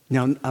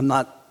 Now, I'm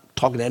not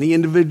talking to any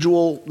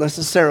individual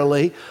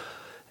necessarily,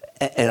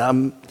 and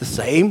I'm the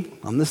same.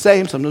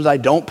 Sometimes I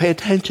don't pay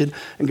attention,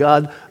 and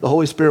God, the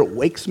Holy Spirit,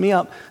 wakes me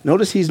up.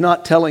 Notice he's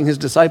not telling his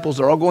disciples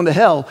they're all going to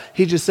hell.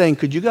 He's just saying,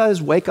 could you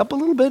guys wake up a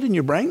little bit in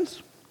your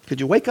brains? Could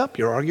you wake up?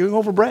 You're arguing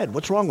over bread.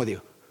 What's wrong with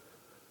you?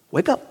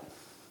 Wake up.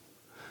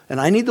 And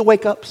I need the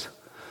wake-ups.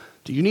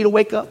 Do you need a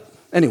wake-up?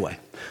 Anyway,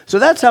 so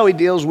that's how he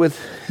deals with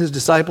his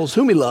disciples,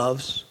 whom he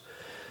loves.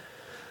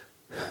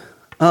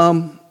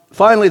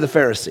 Finally, the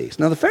Pharisees.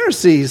 Now, the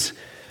Pharisees,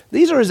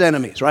 these are his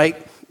enemies,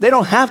 right? They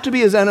don't have to be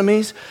his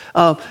enemies.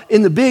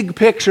 In the big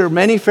picture,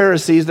 many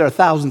Pharisees, there are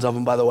thousands of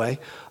them, by the way,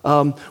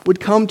 would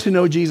come to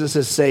know Jesus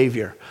as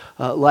Savior,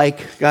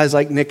 like guys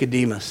like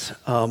Nicodemus.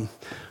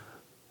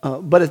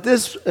 But at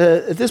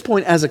this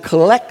point, as a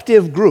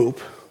collective group,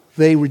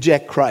 they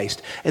reject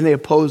Christ, and they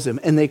oppose him,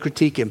 and they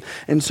critique him.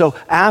 And so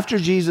after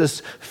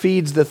Jesus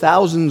feeds the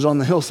thousands on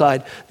the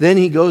hillside, then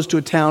he goes to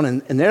a town,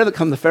 and there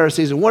come the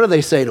Pharisees, and what do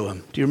they say to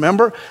him? Do you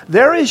remember?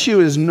 Their issue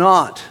is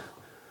not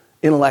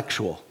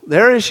intellectual.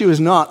 Their issue is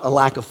not a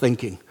lack of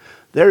thinking.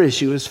 Their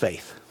issue is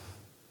faith.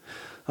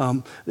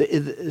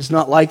 It's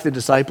not like the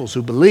disciples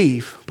who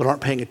believe but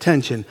aren't paying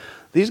attention.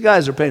 These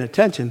guys are paying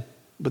attention,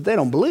 but they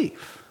don't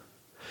believe.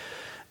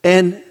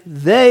 And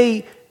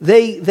they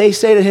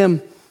say to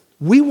him,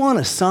 we want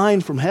a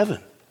sign from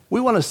heaven.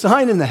 We want a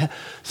sign in the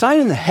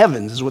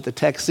heavens is what the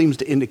text seems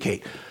to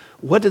indicate.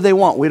 What did they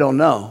want? We don't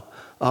know.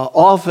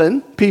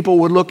 Often people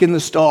would look in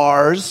the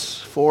stars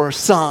for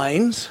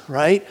signs,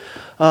 right?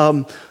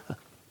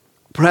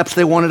 Perhaps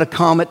they wanted a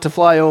comet to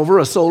fly over,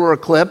 a solar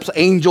eclipse,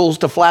 angels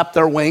to flap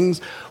their wings.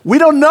 We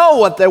don't know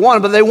what they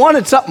wanted, but they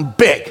wanted something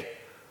big.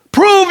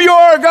 Prove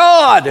you're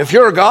God. If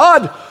you're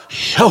God,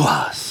 show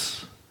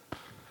us.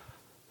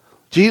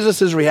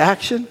 Jesus'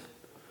 reaction?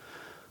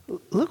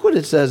 Look what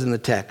it says in the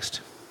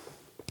text.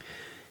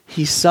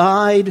 He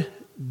sighed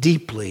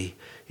deeply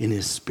in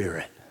his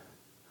spirit.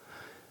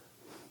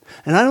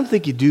 And I don't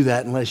think you do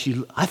that unless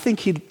I think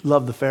he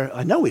loved the Pharisees.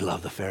 I know he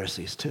loved the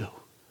Pharisees too.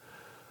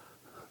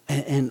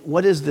 And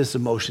what is this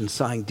emotion,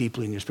 sighing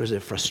deeply in your spirit? Is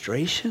it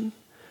frustration?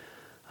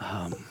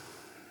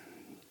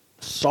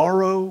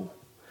 Sorrow?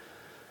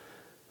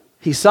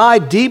 He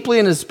sighed deeply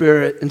in his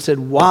spirit and said,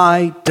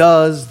 why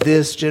does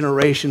this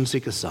generation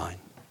seek a sign?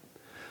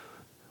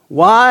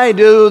 Why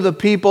do the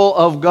people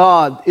of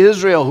God,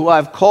 Israel, who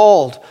I've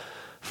called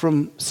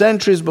from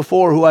centuries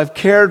before, who I've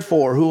cared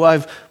for, who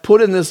I've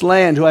put in this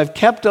land, who I've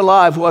kept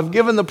alive, who I've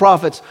given the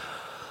prophets,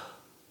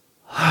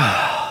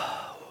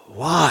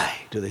 why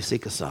do they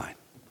seek a sign?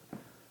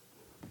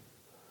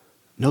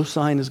 No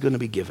sign is going to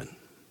be given.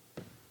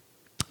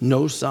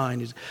 No sign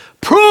is.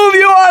 Prove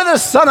you are the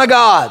Son of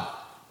God,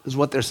 is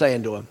what they're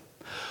saying to him.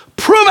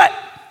 Prove it.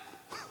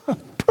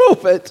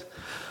 Prove it.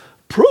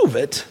 Prove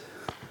it.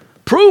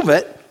 Prove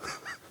it.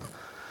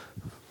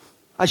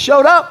 I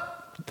showed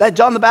up. That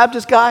John the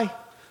Baptist guy.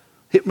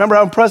 Remember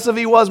how impressive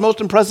he was?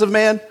 Most impressive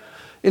man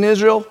in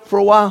Israel for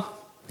a while.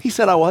 He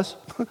said I was.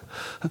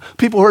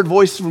 People heard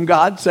voices from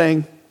God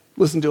saying,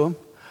 listen to him.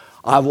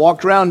 I've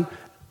walked around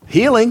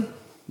healing.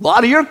 A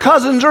lot of your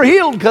cousins are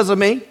healed because of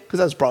me. Because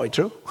that's probably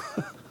true.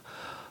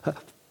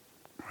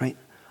 Right?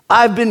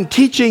 I've been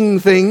teaching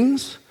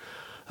things.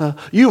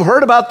 You've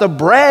heard about the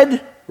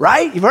bread,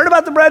 right? You've heard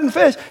about the bread and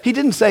fish. He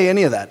didn't say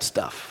any of that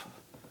stuff.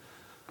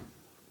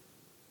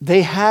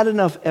 They had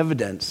enough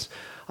evidence.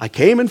 I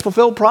came and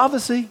fulfilled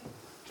prophecy,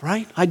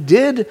 right? I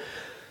did.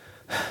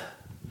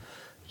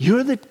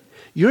 You're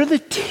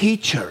the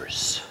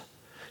teachers.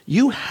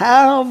 You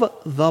have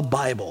the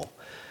Bible.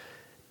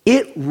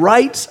 It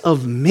writes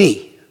of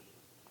me.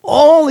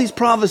 All these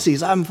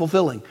prophecies I'm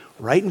fulfilling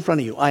right in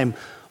front of you.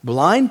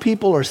 Blind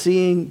people are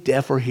seeing,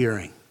 deaf are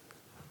hearing.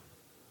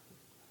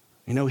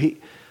 You know, he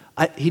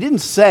didn't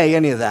say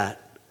any of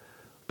that,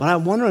 but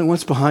I'm wondering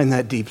what's behind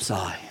that deep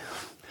sigh.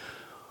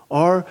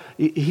 Or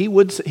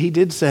he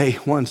did say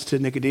once to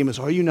Nicodemus,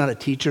 are you not a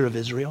teacher of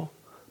Israel?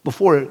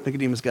 Before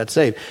Nicodemus got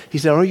saved, he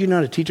said, are you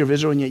not a teacher of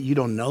Israel and yet you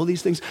don't know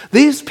these things?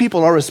 These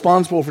people are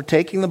responsible for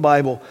taking the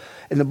Bible,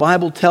 and the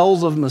Bible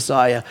tells of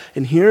Messiah,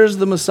 and here's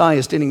the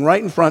Messiah standing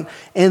right in front,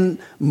 and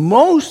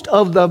most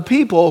of the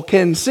people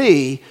can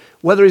see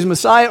whether he's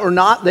Messiah or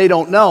not, they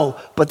don't know,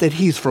 but that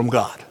he's from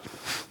God.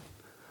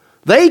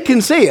 They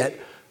can see it,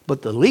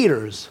 but the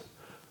leaders,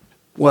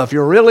 well, if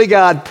you're really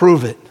God,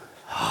 prove it.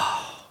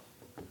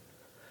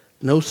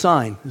 No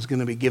sign is going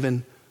to be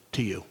given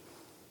to you.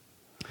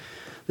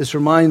 This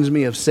reminds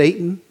me of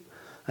Satan.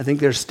 I think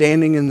they're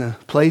standing in the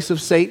place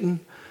of Satan.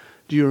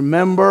 Do you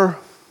remember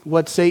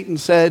what Satan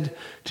said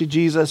to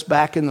Jesus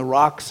back in the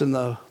rocks and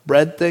the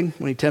bread thing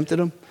when he tempted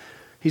him?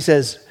 He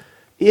says,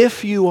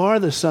 if you are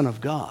the Son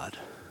of God,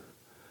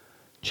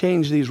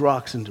 change these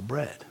rocks into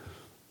bread.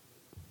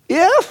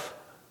 If?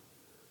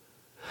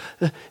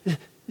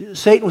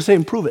 Satan was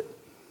saying, prove it.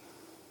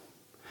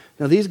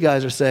 Now these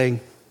guys are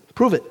saying,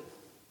 prove it.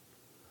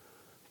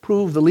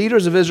 Prove. The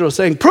leaders of Israel are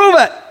saying, prove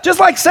it, just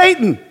like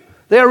Satan.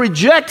 They are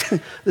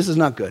rejecting. This is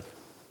not good.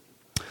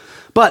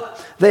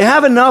 But they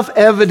have enough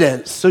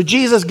evidence, so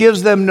Jesus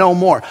gives them no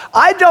more.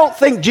 I don't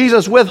think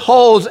Jesus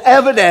withholds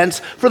evidence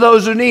for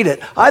those who need it.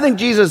 I think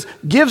Jesus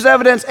gives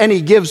evidence and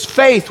he gives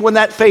faith when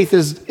that faith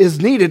is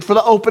needed for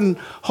the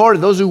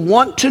open-hearted, those who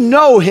want to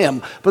know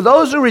him. But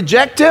those who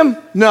reject him,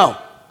 no.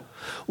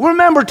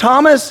 Remember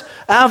Thomas,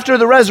 after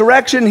the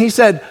resurrection, he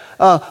said,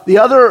 the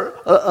other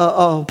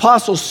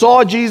apostles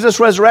saw Jesus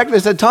resurrected. They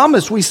said,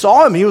 Thomas, we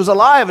saw him. He was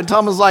alive. And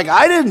Thomas was like,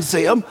 I didn't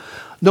see him.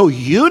 No,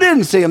 you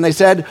didn't see him. They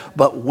said,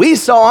 but we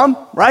saw him,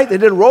 right? They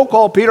did a roll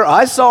call. Peter,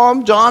 I saw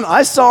him. John,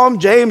 I saw him.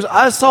 James,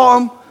 I saw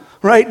him,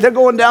 right? They're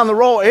going down the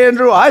roll.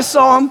 Andrew, I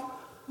saw him.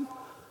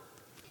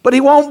 But he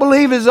won't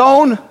believe his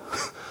own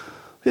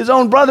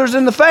brothers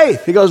in the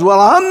faith. He goes, well,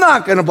 I'm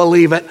not going to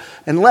believe it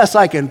unless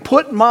I can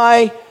put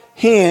my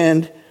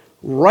hand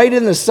right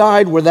in the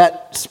side where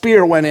that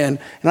spear went in,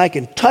 and I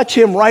can touch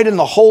him right in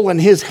the hole in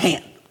his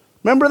hand.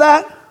 Remember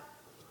that?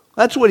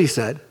 That's what he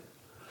said.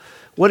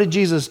 What did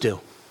Jesus do?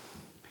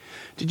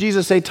 Did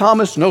Jesus say,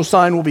 Thomas, no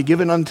sign will be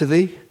given unto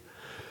thee?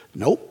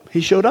 Nope.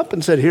 He showed up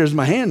and said, here's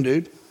my hand,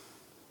 dude.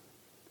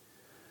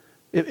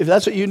 If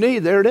that's what you need,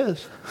 there it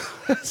is.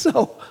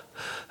 So,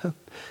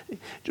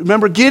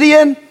 remember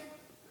Gideon?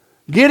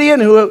 Gideon,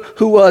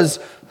 who was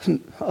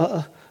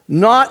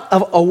not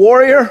a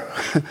warrior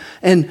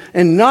and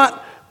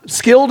not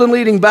skilled in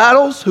leading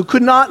battles, who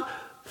could not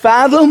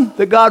fathom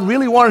that God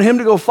really wanted him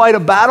to go fight a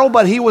battle,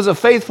 but he was a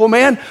faithful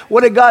man.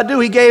 What did God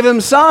do? He gave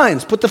him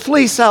signs. Put the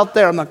fleece out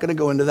there. I'm not going to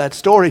go into that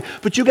story,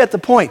 but you get the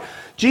point.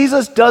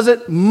 Jesus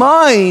doesn't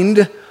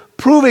mind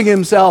proving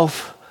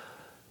himself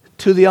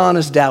to the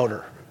honest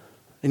doubter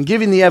and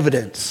giving the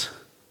evidence,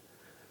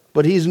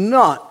 but he's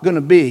not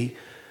going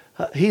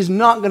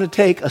to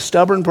take a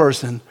stubborn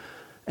person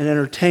and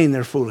entertain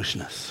their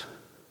foolishness.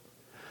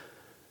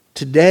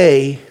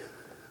 Today,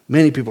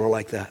 many people are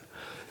like that.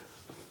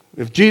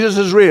 If Jesus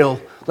is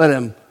real, let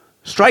him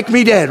strike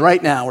me dead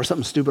right now or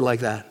something stupid like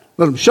that.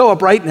 Let him show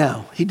up right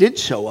now. He did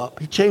show up.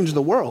 He changed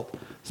the world.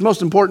 He's the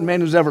most important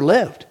man who's ever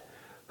lived.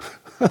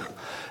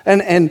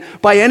 and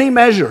by any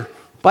measure,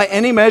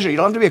 you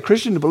don't have to be a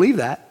Christian to believe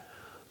that.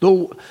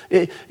 Though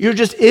you're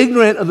just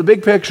ignorant of the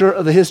big picture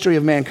of the history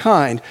of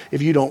mankind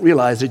if you don't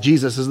realize that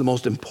Jesus is the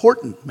most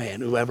important man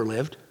who ever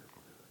lived.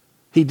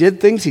 He did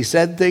things, he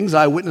said things,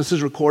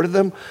 eyewitnesses recorded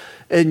them,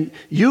 and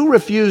you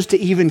refuse to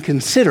even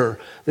consider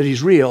that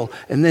he's real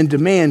and then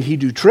demand he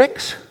do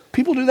tricks.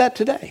 People do that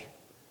today.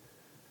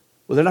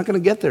 Well, they're not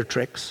going to get their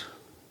tricks.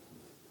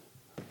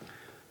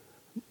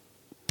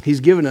 He's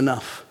given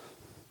enough.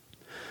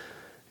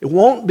 It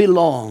won't be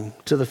long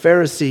till the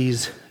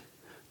Pharisees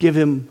give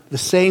him the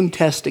same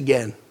test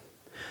again.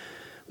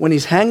 When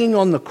he's hanging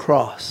on the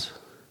cross,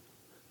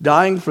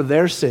 dying for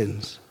their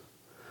sins,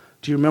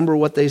 do you remember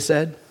what they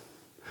said?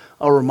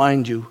 I'll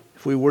remind you.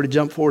 If we were to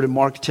jump forward in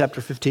Mark chapter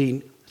 15,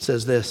 it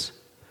says this.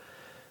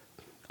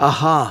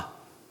 Aha,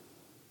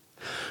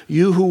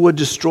 you who would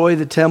destroy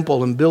the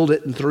temple and build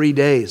it in 3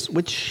 days,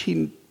 which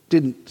he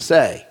didn't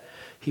say.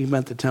 He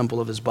meant the temple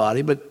of his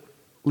body, but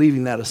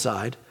leaving that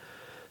aside.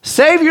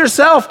 Save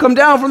yourself, come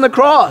down from the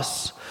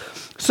cross.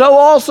 So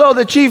also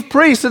the chief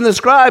priests and the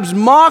scribes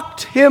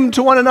mocked him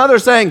to one another,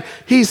 saying,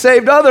 he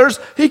saved others,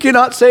 he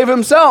cannot save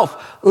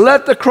himself.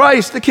 Let the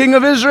Christ, the King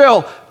of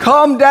Israel,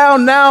 come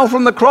down now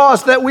from the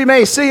cross that we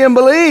may see and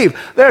believe.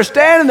 They're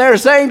standing there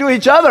saying to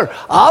each other,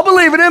 I'll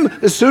believe in him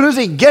as soon as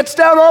he gets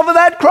down off of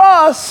that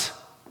cross.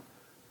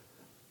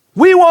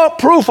 We want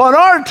proof on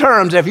our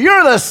terms. If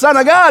you're the Son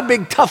of God,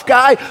 big tough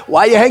guy,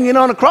 why are you hanging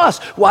on a cross?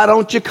 Why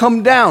don't you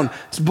come down?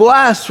 It's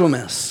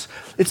blasphemous.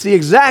 It's the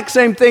exact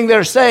same thing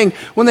they're saying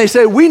when they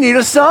say, we need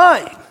a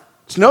sign.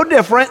 It's no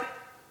different.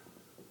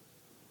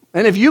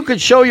 And if you could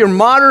show your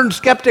modern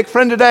skeptic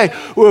friend today,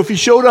 well, if he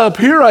showed up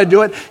here, I'd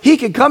do it. He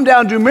could come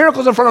down, do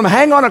miracles in front of him,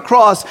 hang on a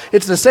cross.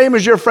 It's the same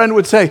as your friend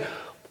would say,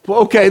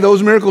 well, okay,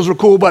 those miracles are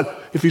cool,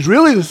 but if he's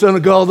really the Son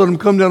of God, let him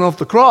come down off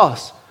the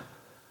cross.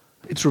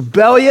 It's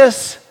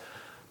rebellious.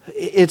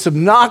 It's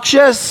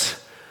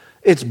obnoxious.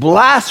 It's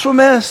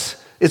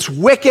blasphemous. It's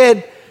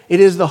wicked. It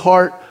is the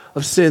heart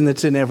of sin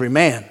that's in every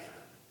man.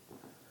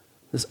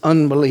 This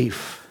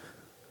unbelief.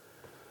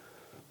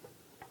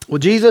 Well,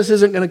 Jesus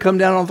isn't going to come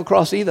down off the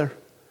cross either.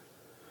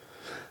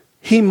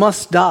 He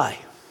must die,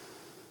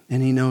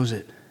 and he knows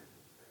it.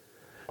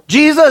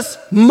 Jesus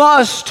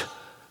must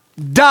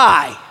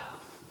die.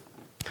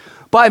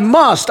 By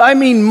must, I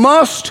mean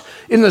must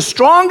in the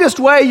strongest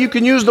way you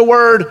can use the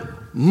word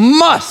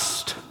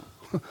must.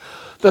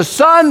 The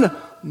sun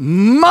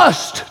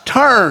must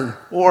turn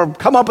or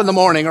come up in the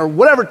morning or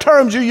whatever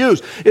terms you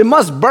use. It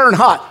must burn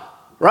hot.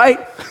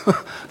 Right?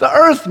 The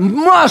earth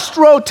must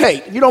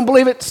rotate. If you don't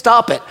believe it,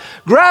 stop it.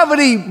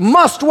 Gravity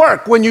must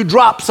work when you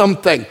drop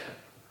something.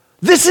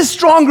 This is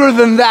stronger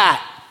than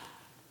that.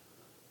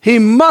 He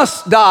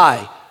must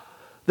die.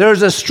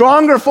 There's a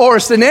stronger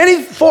force than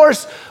any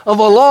force of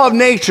a law of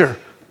nature,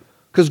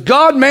 because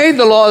God made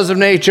the laws of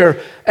nature,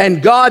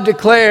 and God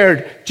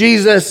declared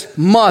Jesus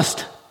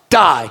must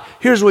die.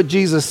 Here's what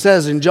Jesus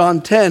says in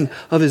John 10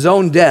 of his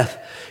own death.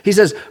 He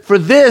says, "For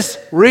this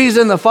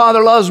reason the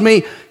Father loves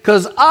me,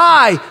 because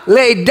I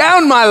laid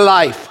down my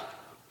life.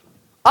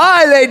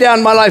 I laid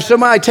down my life, so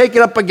may I take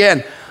it up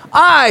again.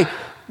 I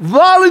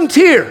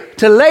volunteer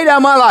to lay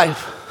down my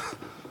life,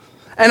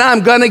 and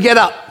I'm going to get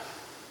up."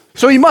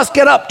 So he must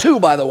get up too,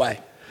 by the way.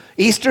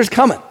 Easter's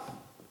coming.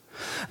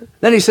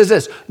 Then he says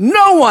this,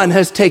 "No one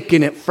has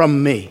taken it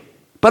from me,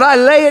 but I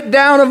lay it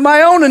down of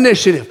my own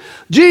initiative."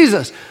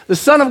 Jesus, the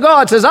Son of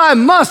God, says, "I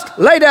must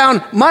lay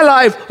down my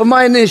life of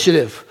my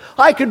initiative."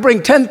 I could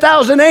bring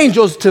 10,000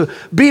 angels to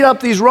beat up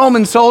these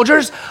Roman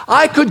soldiers.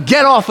 I could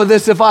get off of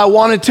this if I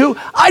wanted to.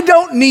 I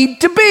don't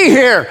need to be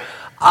here.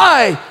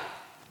 I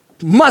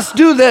must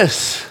do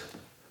this.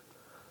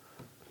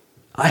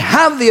 I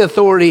have the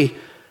authority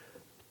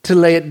to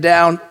lay it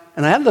down,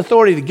 and I have the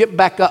authority to get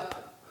back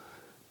up.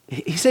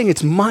 He's saying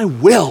it's my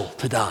will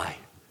to die,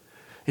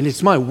 and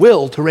it's my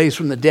will to raise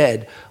from the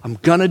dead. I'm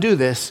going to do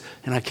this,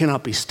 and I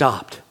cannot be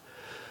stopped.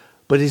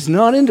 But he's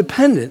not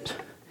independent.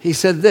 He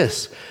said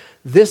this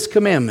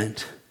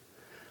commandment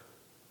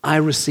I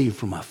received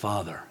from my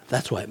Father.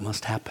 That's why it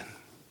must happen.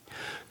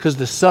 Because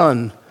the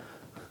Son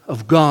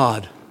of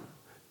God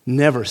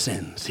never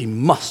sins. He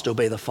must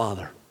obey the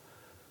Father.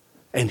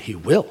 And he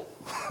will.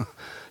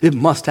 It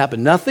must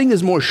happen. Nothing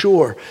is more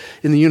sure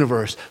in the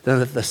universe than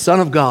that the Son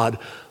of God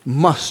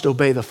must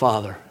obey the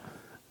Father.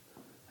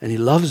 And he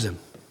loves him.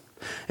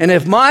 And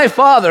if my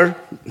Father,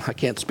 I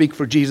can't speak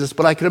for Jesus,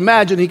 but I can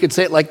imagine he could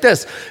say it like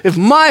this. If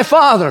my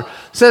Father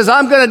says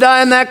I'm going to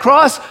die on that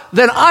cross,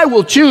 then I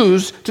will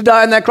choose to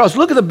die on that cross.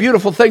 Look at the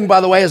beautiful thing,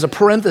 by the way, as a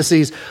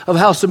parenthesis of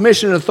how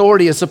submission and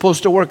authority is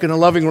supposed to work in a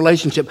loving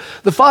relationship.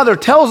 The Father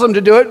tells him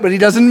to do it, but he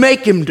doesn't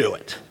make him do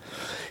it.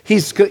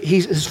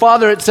 His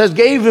Father, it says,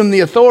 gave him the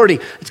authority.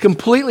 It's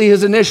completely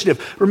his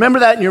initiative. Remember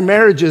that in your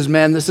marriages,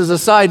 men. This is a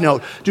side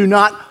note. Do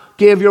not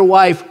give your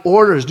wife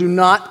orders. Do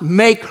not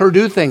make her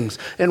do things.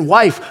 And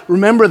wife,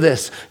 remember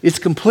this. It's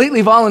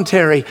completely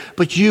voluntary,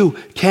 but you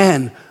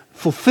can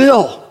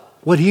fulfill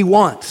what he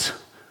wants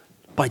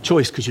by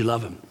choice because you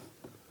love him.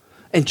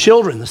 And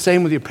children, the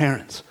same with your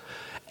parents.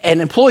 And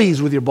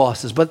employees with your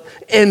bosses. But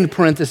in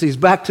parentheses,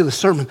 back to the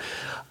sermon.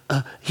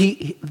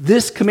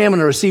 This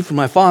commandment I received from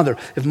my Father.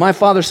 If my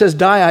Father says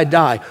die, I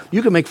die.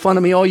 You can make fun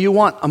of me all you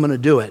want. I'm going to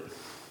do it.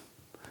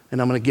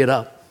 And I'm going to get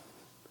up.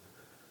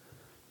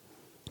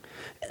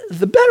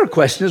 The better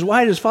question is,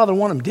 why does Father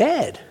want him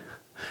dead?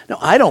 Now,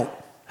 I don't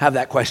have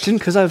that question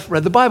because I've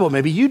read the Bible.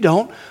 Maybe you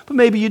don't, but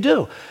maybe you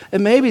do.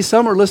 And maybe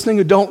some are listening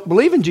who don't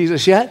believe in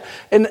Jesus yet.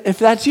 And if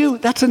that's you,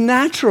 that's a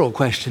natural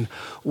question.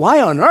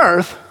 Why on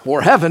earth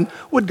or heaven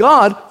would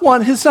God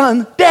want his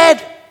Son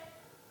dead?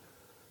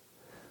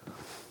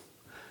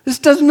 This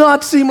does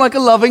not seem like a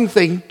loving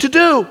thing to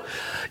do.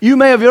 You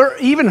may have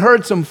even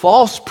heard some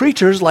false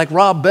preachers like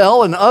Rob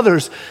Bell and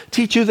others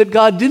teach you that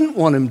God didn't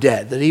want him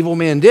dead, that evil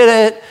man did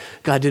it,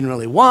 God didn't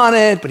really want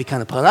it, but he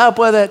kind of put up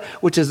with it,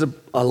 which is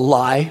a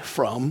lie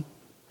from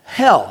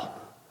hell.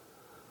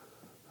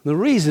 The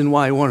reason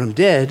why I want him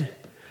dead,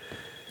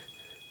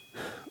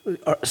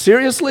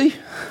 seriously?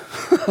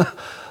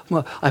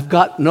 Well, I've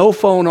got no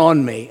phone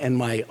on me and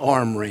my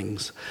arm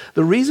rings.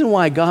 The reason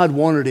why God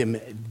wanted him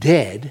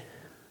dead,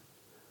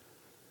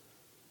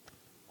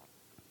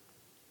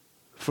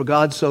 for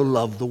God so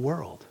loved the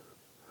world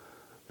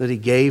that he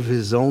gave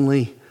his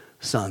only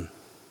Son,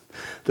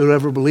 that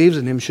whoever believes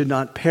in him should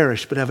not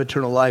perish but have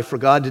eternal life. For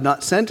God did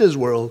not send his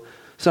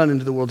Son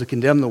into the world to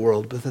condemn the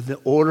world, but that in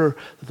order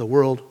that the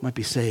world might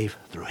be saved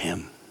through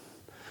him.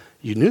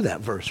 You knew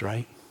that verse,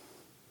 right?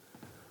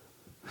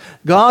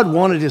 God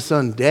wanted his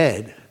Son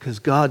dead because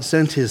God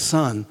sent his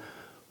Son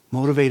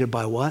motivated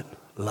by what?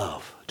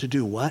 Love. To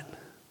do what?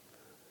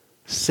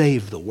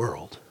 Save the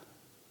world.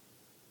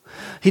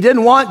 He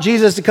didn't want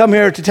Jesus to come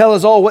here to tell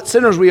us all what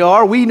sinners we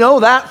are. We know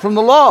that from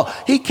the law.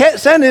 He can't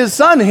send his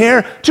Son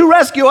here to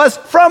rescue us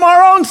from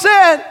our own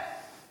sin.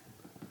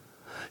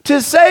 To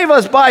save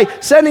us by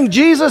sending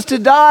Jesus to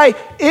die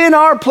in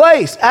our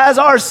place as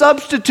our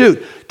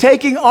substitute,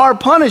 taking our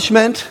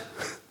punishment.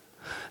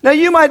 Now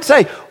you might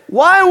say,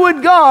 why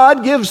would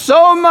God give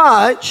so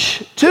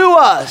much to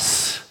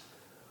us?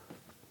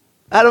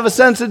 Out of a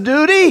sense of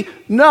duty?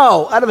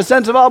 No. Out of a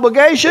sense of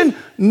obligation?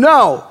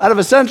 No. Out of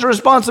a sense of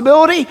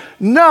responsibility?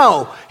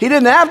 No. He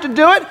didn't have to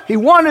do it. He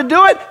wanted to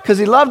do it because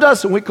he loved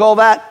us, and we call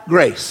that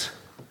grace.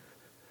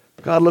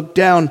 God looked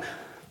down,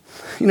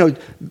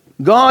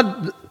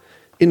 God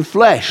in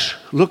flesh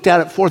looked out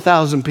at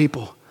 4,000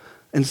 people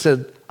and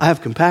said, I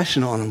have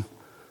compassion on them.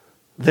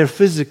 They're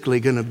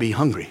physically going to be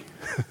hungry.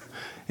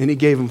 And he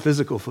gave them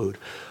physical food.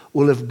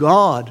 Well, if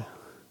God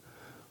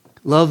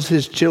loves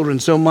his children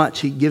so much,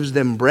 he gives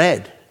them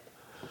bread.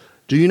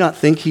 Do you not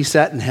think he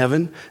sat in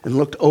heaven and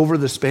looked over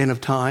the span of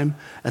time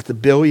at the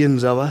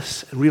billions of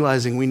us, and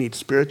realizing we need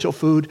spiritual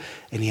food,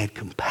 and he had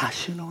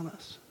compassion on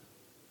us?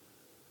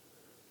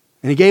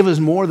 And he gave us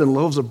more than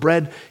loaves of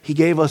bread. He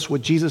gave us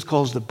what Jesus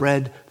calls the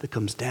bread that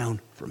comes down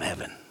from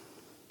heaven,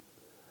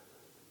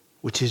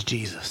 which is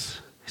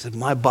Jesus. He said,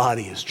 my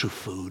body is true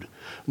food.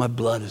 My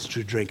blood is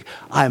true drink.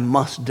 I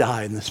must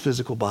die in this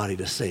physical body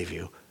to save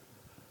you.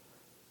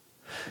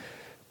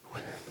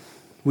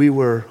 We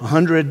were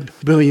 100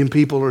 billion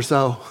people or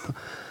so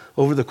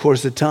over the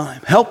course of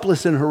time,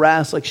 helpless and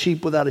harassed like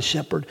sheep without a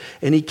shepherd.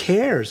 And he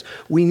cares.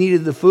 We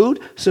needed the food,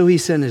 so he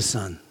sent his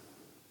son.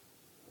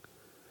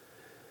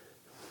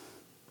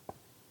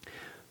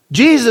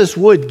 Jesus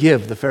would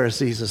give the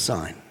Pharisees a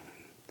sign,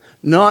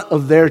 not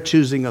of their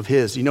choosing, of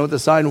his. You know what the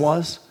sign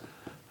was?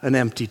 An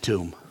empty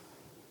tomb.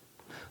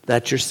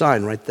 That's your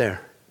sign right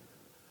there.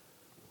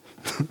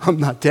 I'm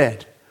not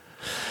dead.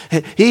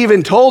 He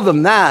even told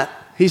them that.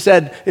 He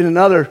said in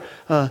another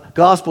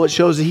gospel, it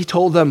shows that he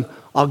told them,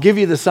 I'll give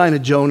you the sign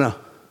of Jonah,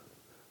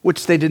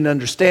 which they didn't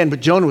understand. But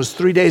Jonah was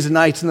 3 days and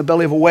nights in the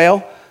belly of a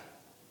whale,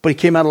 but he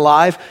came out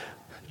alive.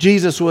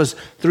 Jesus was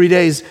 3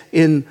 days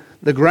in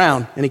the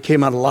ground, and he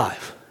came out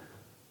alive.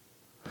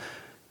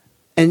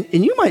 And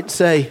you might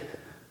say,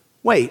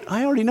 wait,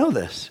 I already know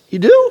this. You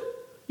do?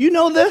 You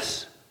know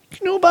this?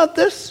 You know about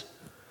this?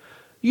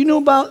 You know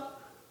about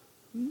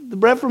the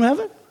bread from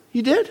heaven?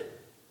 You did?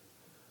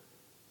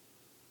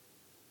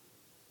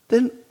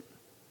 Then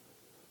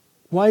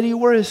why do you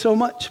worry so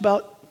much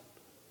about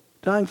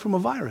dying from a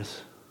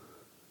virus?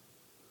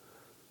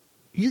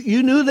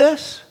 You knew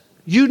this?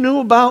 You knew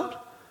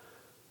about,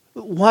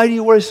 why do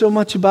you worry so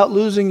much about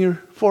losing your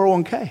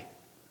 401k?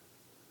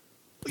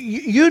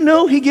 You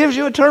knew he gives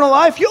you eternal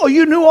life?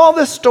 You knew all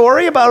this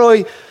story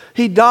about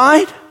he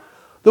died?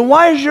 Then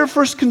why is your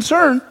first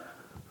concern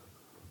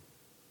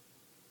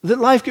that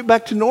life get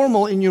back to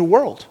normal in your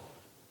world?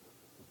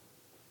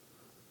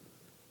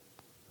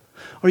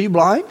 Are you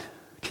blind?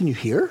 Can you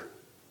hear?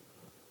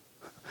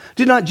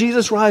 Did not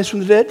Jesus rise from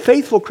the dead?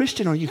 Faithful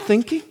Christian, are you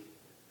thinking?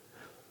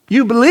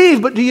 You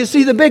believe, but do you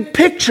see the big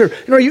picture?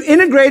 And are you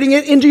integrating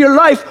it into your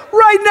life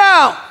right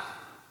now?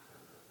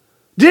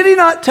 Did he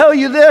not tell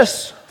you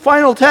this?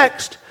 Final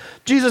text.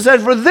 Jesus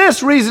said, for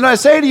this reason I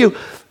say to you,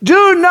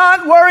 do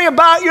not worry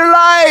about your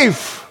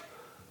life.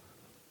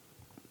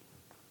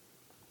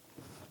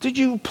 Did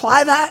you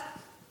apply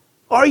that?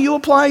 Are you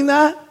applying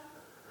that?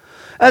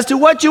 As to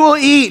what you will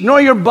eat, nor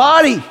your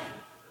body,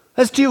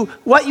 as to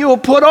what you will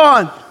put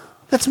on.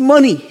 That's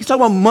money. He's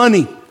talking about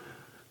money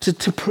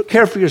to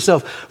care for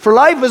yourself. For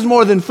life is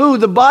more than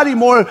food, the body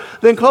more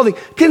than clothing.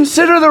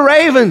 Consider the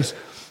ravens.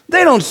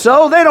 They don't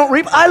sow, they don't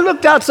reap. I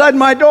looked outside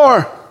my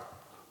door.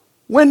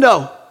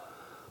 Window,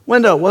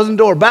 wasn't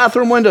door,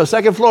 bathroom window,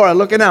 second floor, I'm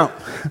looking out.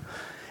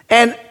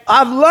 And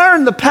I've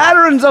learned the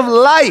patterns of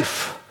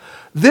life.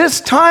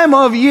 This time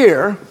of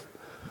year,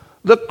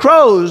 the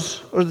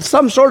crows, or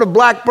some sort of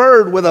black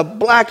bird with a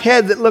black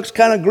head that looks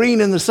kind of green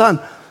in the sun,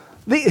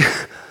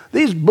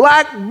 these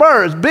black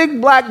birds,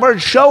 big black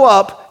birds, show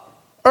up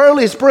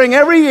early spring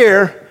every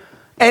year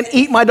and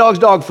eat my dog's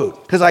dog food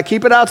because I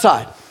keep it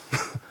outside.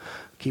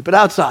 Keep it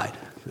outside.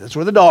 That's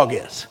where the dog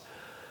is.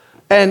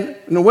 And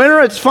in the winter,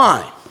 it's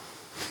fine.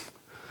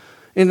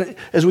 And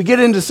as we get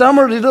into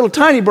summer, these little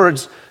tiny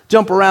birds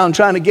jump around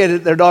trying to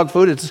get their dog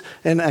food.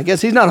 And I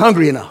guess he's not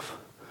hungry enough.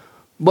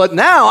 But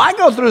now I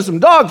go through some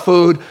dog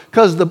food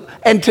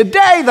and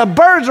today the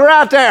birds are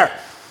out there.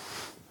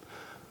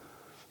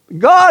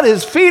 God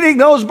is feeding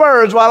those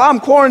birds while I'm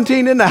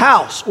quarantined in the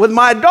house with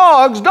my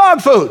dog's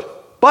dog food.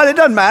 But it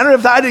doesn't matter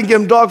if I didn't give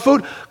them dog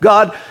food.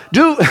 God,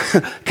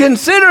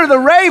 consider the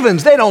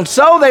ravens. They don't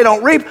sow, they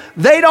don't reap,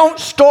 they don't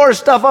store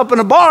stuff up in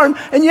a barn,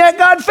 and yet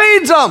God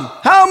feeds them.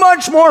 How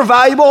much more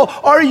valuable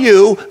are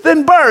you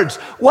than birds?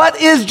 What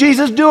is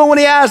Jesus doing when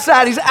he asks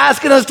that? He's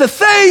asking us to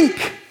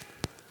think.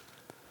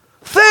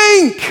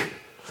 Think.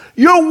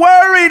 You're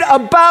worried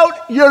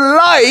about your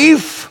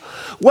life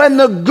when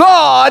the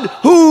God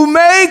who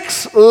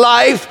makes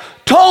life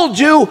told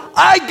you,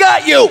 I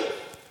got you.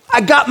 I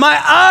got my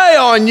eye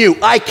on you.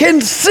 I can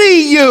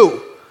see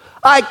you.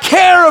 I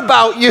care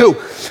about you.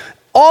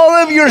 All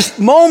of your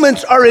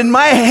moments are in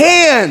my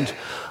hand.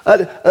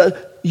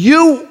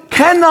 You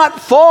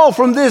cannot fall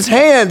from this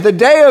hand. The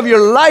day of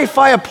your life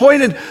I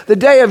appointed, the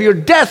day of your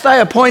death I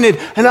appointed,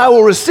 and I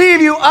will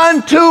receive you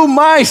unto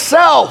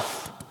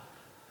myself.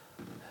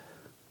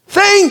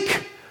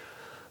 Think.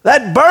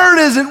 That bird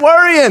isn't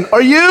worrying.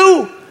 Are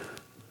you?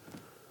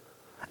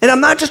 And I'm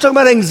not just talking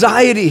about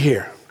anxiety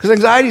here, because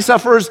anxiety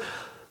sufferers,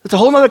 it's a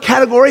whole other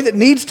category that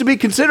needs to be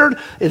considered.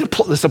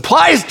 This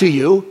applies to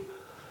you.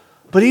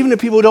 But even to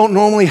people who don't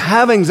normally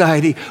have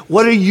anxiety,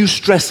 what are you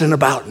stressing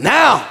about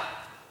now?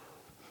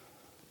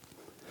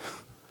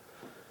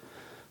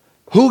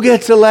 Who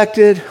gets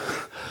elected?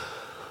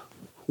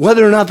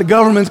 Whether or not the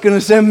government's going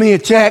to send me a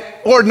check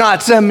or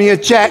not send me a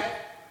check.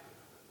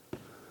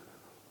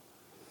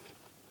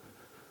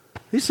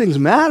 These things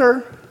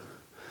matter,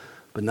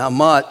 but not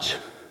much.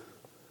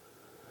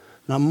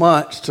 Not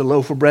much. It's a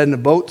loaf of bread in a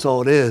boat's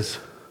all it is.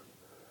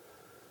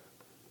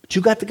 But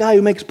you got the guy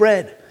who makes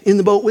bread in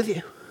the boat with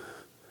you.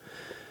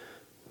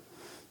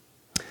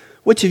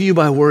 Which of you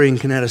by worrying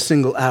can add a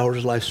single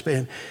hour's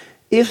lifespan?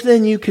 If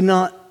then you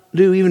cannot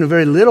do even a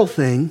very little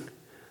thing,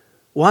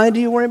 why do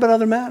you worry about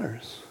other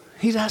matters?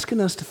 He's asking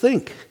us to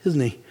think,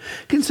 isn't he?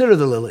 Consider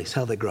the lilies,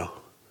 how they grow.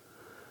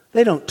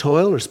 They don't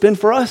toil or spin.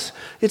 For us,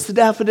 it's the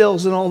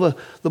daffodils and all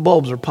the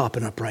bulbs are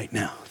popping up right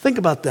now. Think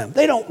about them.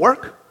 They don't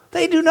work.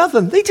 They do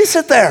nothing. They just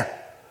sit there.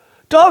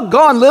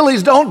 Doggone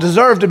lilies don't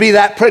deserve to be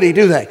that pretty,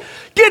 do they?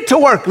 Get to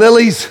work,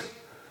 lilies.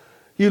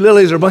 You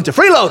lilies are a bunch of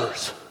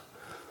freeloaders.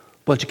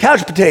 A bunch of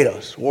couch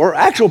potatoes, or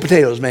actual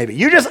potatoes maybe.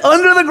 You're just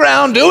under the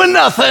ground doing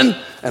nothing.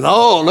 And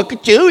oh, look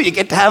at you. You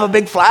get to have a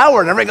big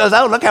flower and everybody goes,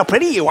 oh, look how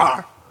pretty you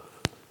are.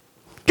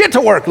 Get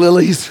to work,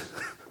 lilies.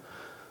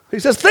 He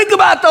says, think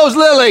about those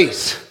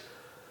lilies.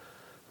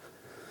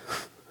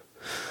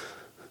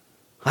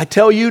 I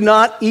tell you,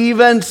 not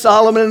even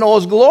Solomon in all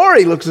his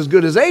glory looks as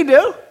good as they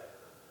do.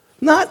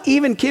 Not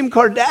even Kim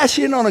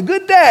Kardashian on a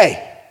good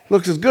day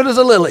looks as good as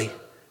a lily.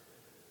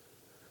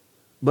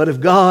 But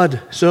if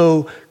God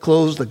so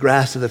clothes the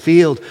grass of the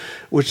field,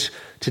 which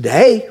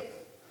today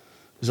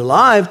is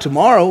alive,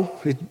 tomorrow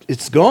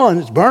it's gone,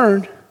 it's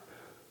burned,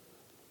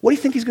 what do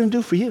you think he's going to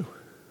do for you?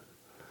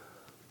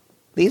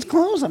 These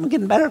clothes, I'm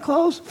getting better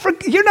clothes.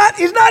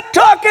 He's not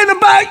talking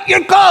about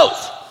your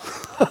clothes.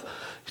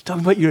 He's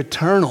talking about your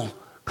eternal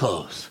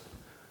clothes.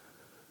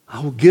 I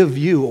will give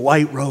you a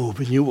white robe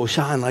and you will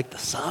shine like the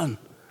sun.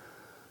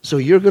 So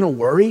you're going to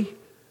worry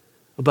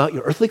about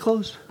your earthly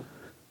clothes?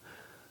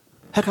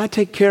 Heck, I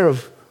take care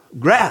of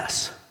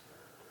grass,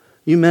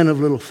 you men of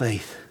little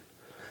faith.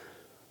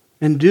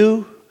 And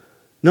do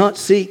not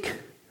seek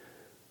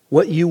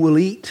what you will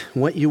eat,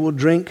 what you will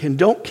drink, and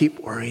don't keep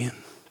worrying.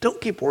 Don't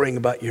keep worrying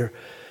about your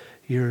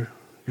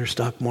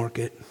stock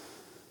market.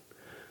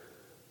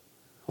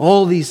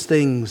 All these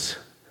things,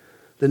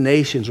 the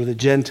nations or the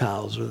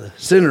Gentiles or the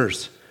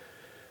sinners,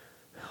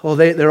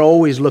 they're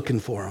always looking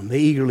for them. They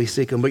eagerly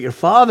seek them. But your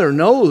Father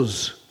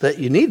knows that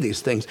you need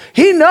these things.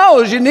 He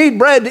knows you need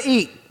bread to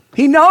eat.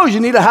 He knows you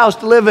need a house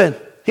to live in.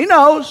 He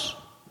knows.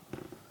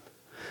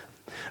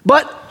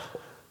 But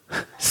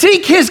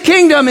seek his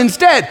kingdom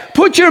instead.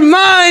 Put your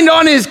mind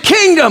on his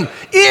kingdom.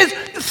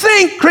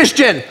 Think,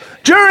 Christian,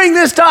 during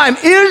this time,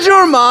 is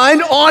your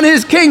mind on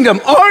his kingdom?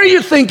 Are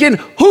you thinking,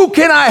 who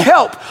can I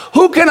help?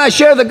 Who can I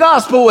share the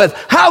gospel with?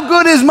 How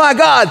good is my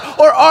God?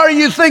 Or are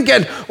you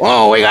thinking,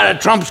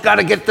 Trump's got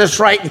to get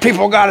this right, and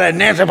people got to,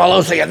 Nancy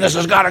Pelosi, and this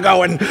has got to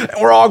go, and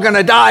we're all going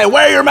to die.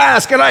 Wear your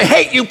mask, and I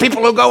hate you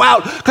people who go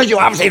out because you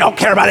obviously don't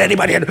care about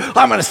anybody, and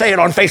I'm going to say it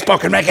on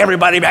Facebook and make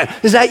everybody mad.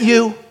 Is that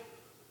you?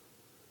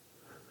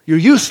 You're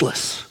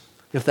useless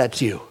if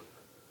that's you.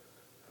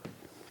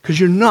 Because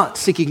you're not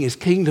seeking his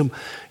kingdom,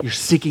 you're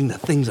seeking the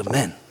things of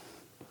men.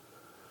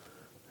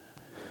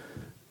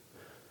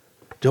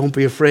 Don't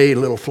be afraid,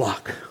 little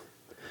flock.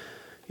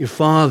 Your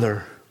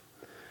Father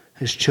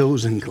has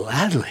chosen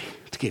gladly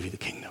to give you the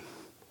kingdom.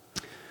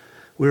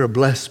 We're a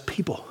blessed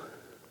people.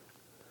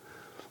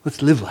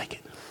 Let's live like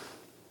it.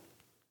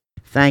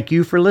 Thank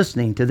you for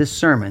listening to this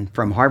sermon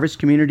from Harvest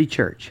Community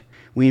Church.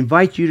 We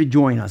invite you to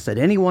join us at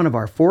any one of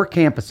our 4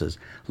 campuses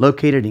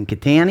located in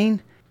Kittanning,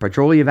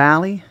 Petrolia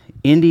Valley,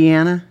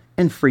 Indiana,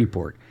 and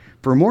Freeport.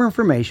 For more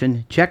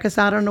information, check us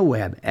out on the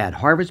web at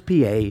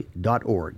harvestpa.org.